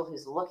individual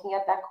who's looking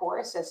at that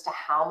course as to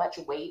how much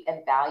weight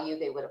and value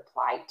they would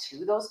apply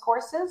to those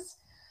courses.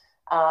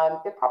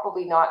 They're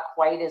probably not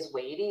quite as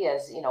weighty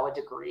as, a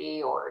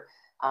degree or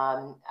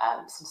some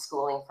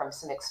schooling from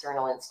some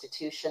external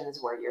institutions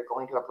where you're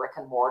going to a brick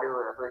and mortar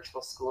or a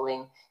virtual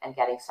schooling and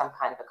getting some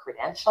kind of a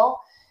credential.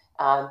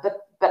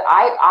 But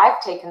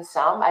I've taken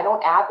some. I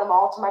don't add them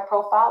all to my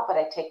profile, but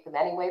I take them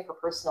anyway for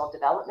personal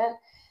development.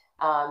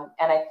 And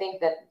I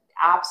think that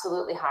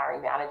absolutely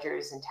hiring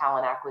managers and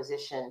talent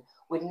acquisition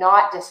would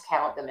not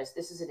discount them, as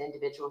this is an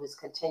individual who's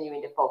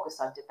continuing to focus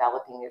on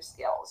developing their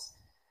skills.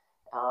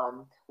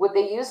 Would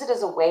they use it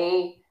as a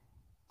way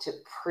to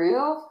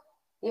prove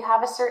you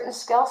have a certain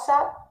skill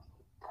set?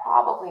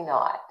 Probably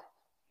not.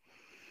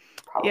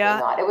 Probably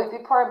not. It would be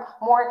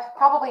more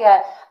probably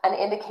an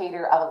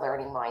indicator of a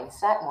learning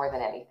mindset more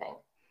than anything.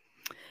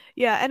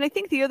 Yeah, and I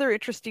think the other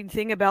interesting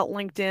thing about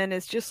LinkedIn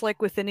is, just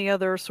like with any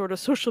other sort of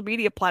social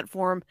media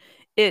platform,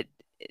 it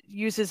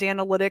uses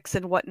analytics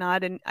and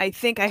whatnot. And I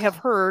think I have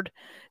heard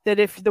that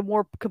if the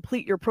more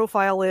complete your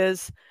profile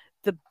is,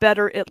 the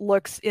better it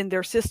looks in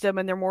their system,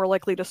 and they're more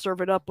likely to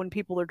serve it up when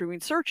people are doing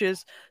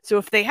searches. So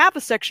if they have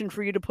a section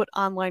for you to put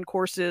online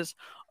courses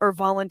or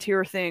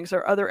volunteer things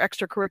or other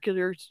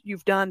extracurriculars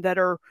you've done that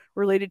are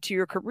related to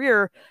your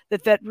career,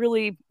 that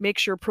really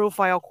makes your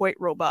profile quite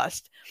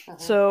robust.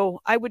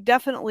 So I would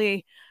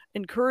definitely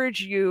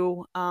encourage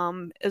you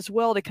as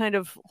well to kind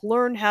of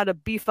learn how to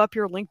beef up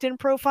your LinkedIn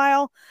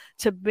profile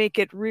to make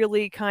it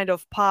really kind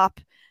of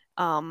pop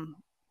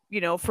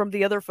from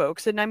the other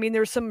folks. And I mean,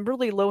 there's some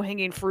really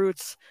low-hanging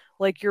fruits,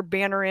 like your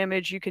banner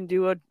image. You can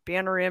do a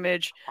banner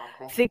image.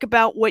 Okay. Think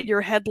about what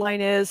your headline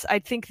is. I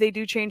think they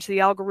do change the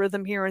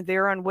algorithm here and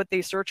there on what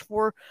they search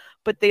for,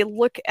 but they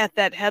look at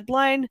that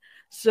headline.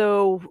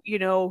 So,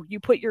 you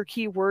put your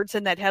keywords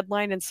in that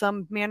headline in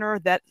some manner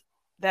that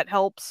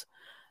helps.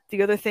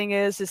 The other thing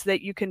is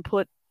that you can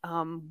put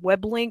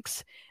web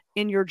links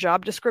in your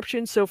job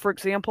description. So for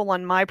example,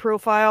 on my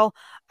profile,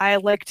 I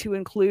like to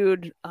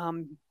include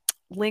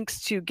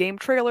links to game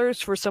trailers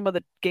for some of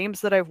the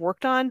games that I've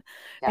worked on,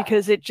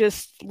 because it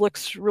just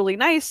looks really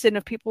nice. And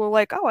if people are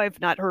like, oh, I've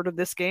not heard of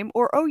this game,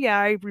 or, oh yeah,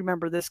 I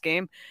remember this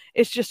game,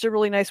 it's just a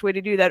really nice way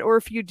to do that. Or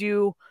if you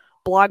do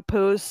blog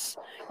posts,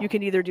 you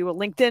can either do a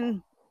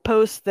LinkedIn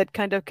post that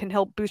kind of can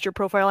help boost your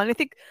profile. And I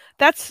think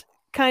that's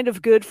kind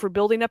of good for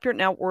building up your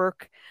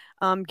network,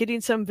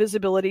 getting some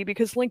visibility,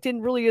 because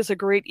LinkedIn really is a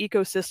great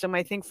ecosystem,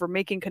 I think, for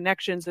making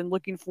connections and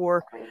looking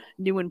for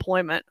new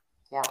employment.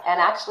 Yeah,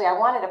 and actually, I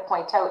wanted to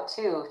point out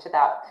too to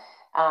that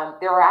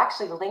there are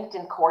actually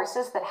LinkedIn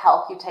courses that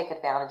help you take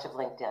advantage of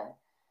LinkedIn.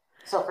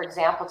 So, for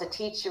example, to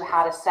teach you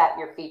how to set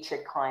your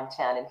featured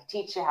content and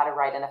teach you how to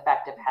write an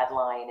effective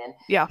headline,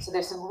 and so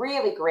there's some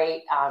really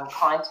great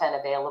content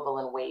available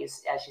in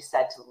ways, as you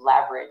said, to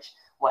leverage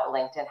what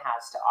LinkedIn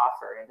has to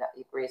offer, and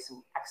you've raised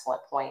some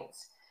excellent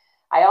points.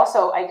 I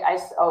also,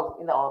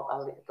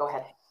 go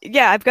ahead.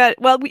 Yeah, I've got,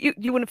 well,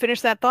 you want to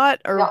finish that thought,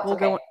 or no, we'll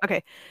okay. go?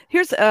 Okay.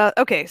 Here's,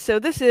 okay. So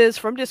this is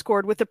from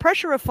Discord. With the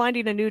pressure of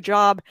finding a new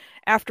job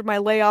after my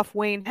layoff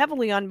weighing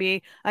heavily on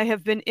me, I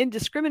have been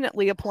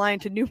indiscriminately applying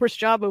to numerous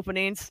job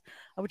openings,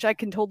 which I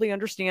can totally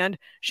understand.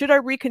 Should I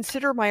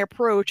reconsider my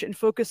approach and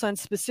focus on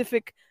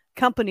specific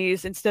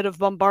companies instead of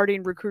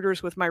bombarding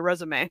recruiters with my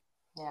resume?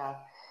 Yeah.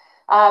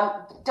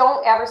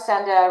 Don't ever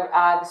send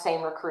the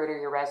same recruiter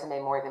your resume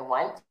more than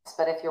once.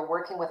 But if you're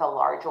working with a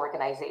large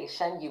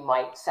organization, you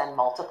might send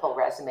multiple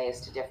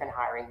resumes to different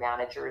hiring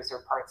managers or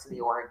parts of the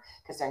org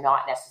because they're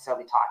not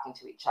necessarily talking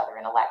to each other.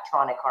 And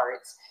Electronic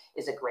Arts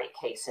is a great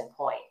case in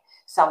point.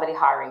 Somebody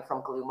hiring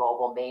from Glue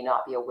Mobile may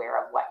not be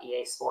aware of what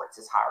EA Sports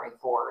is hiring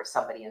for, or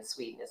somebody in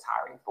Sweden is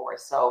hiring for.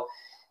 So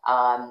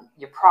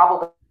you're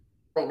probably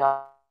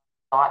not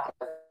going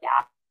to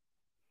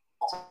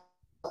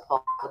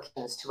multiple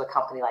applications to a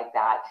company like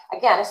that.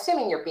 Again,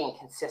 assuming you're being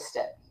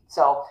consistent.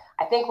 So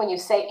I think when you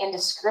say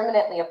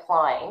indiscriminately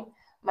applying,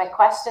 my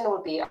question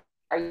would be,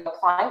 are you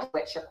applying to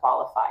which you're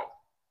qualified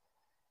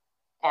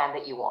and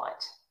that you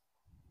want?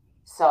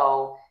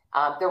 So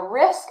the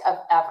risk of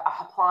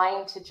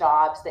applying to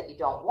jobs that you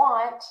don't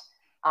want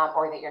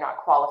or that you're not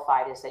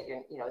qualified is that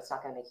it's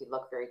not going to make you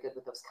look very good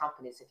with those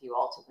companies if you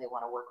ultimately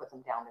want to work with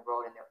them down the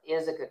road and there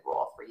is a good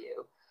role for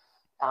you.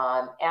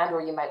 And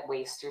or you might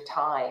waste your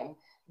time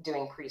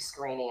doing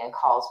pre-screening and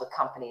calls with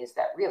companies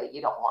that really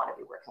you don't want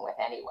to be working with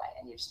anyway,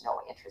 and you just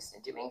no interest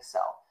in doing so.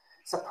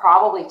 So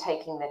probably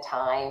taking the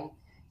time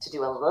to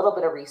do a little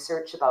bit of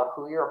research about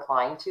who you're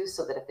applying to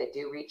so that if they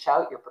do reach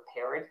out, you're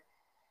prepared.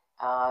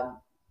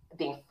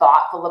 Being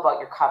thoughtful about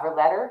your cover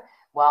letter.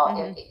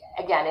 Well,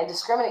 again,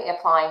 indiscriminately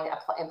applying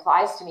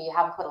implies to me you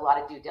haven't put a lot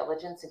of due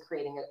diligence in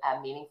creating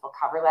a meaningful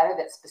cover letter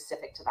that's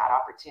specific to that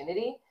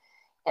opportunity.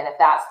 And if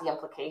that's the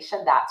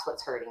implication, that's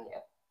what's hurting you.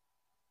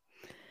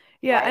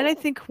 Yeah, right? And I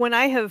think when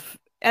I have,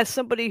 as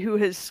somebody who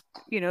has,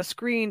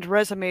 screened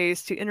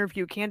resumes to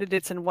interview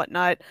candidates and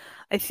whatnot,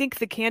 I think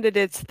the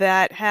candidates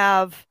that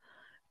have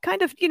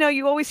kind of,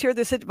 you always hear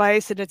this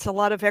advice and it's a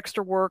lot of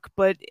extra work,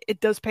 but it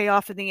does pay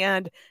off in the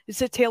end, is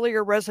to tailor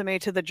your resume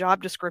to the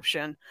job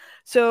description.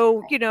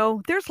 So,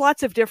 there's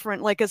lots of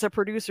different, like as a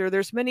producer,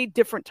 there's many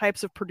different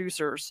types of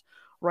producers,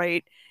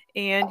 right?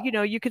 And,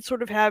 you could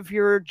sort of have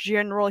your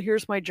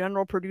here's my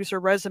general producer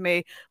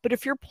resume. But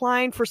if you're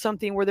applying for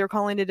something where they're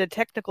calling it a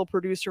technical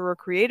producer or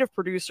creative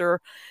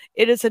producer,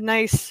 it is a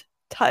nice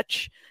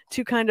touch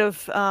to kind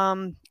of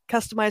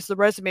customize the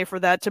resume for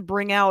that, to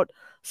bring out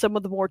some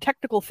of the more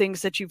technical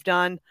things that you've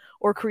done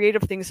or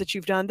creative things that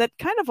you've done that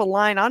kind of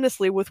align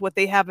honestly with what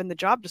they have in the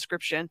job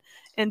description,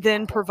 and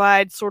then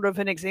provide sort of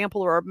an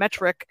example or a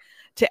metric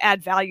to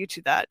add value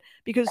to that.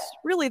 Because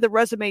really the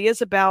resume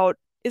is about,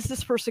 is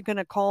this person going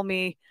to call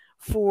me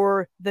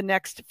for the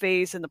next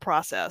phase in the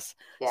process?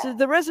 Yeah. So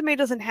the resume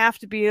doesn't have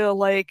to be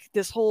like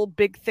this whole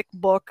big thick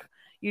book,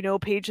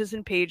 pages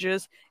and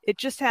pages. It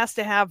just has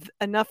to have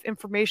enough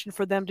information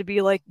for them to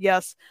be like,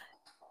 yes,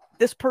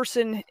 this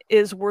person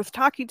is worth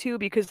talking to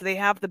because they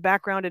have the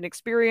background and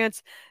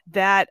experience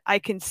that I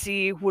can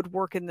see would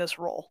work in this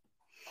role.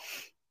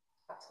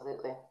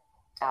 Absolutely.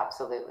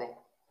 Absolutely.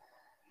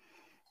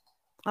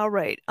 All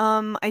right.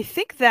 I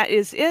think that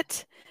is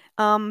it.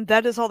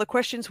 That is all the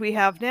questions we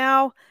have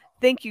now.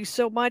 Thank you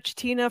so much,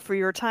 Tina, for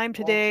your time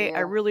today. I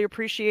really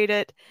appreciate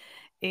it.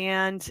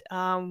 And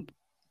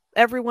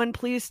everyone,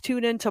 please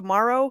tune in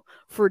tomorrow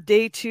for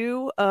day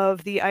 2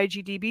 of the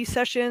IGDB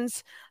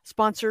sessions,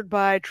 sponsored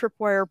by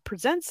Tripwire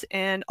Presents.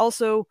 And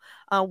also,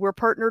 we're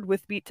partnered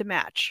with Beat to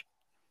Match.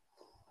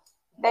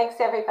 Thanks,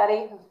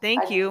 everybody.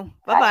 Thank you.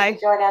 Bye-bye.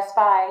 Join us.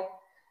 Bye.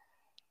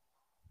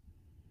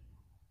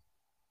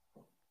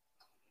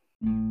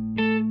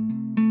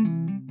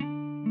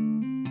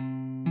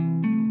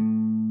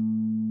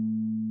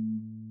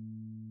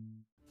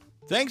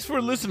 Thanks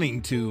for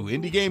listening to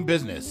Indie Game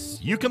Business.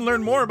 You can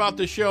learn more about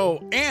the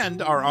show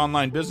and our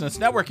online business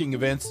networking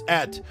events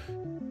at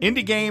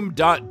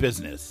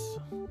indiegame.business.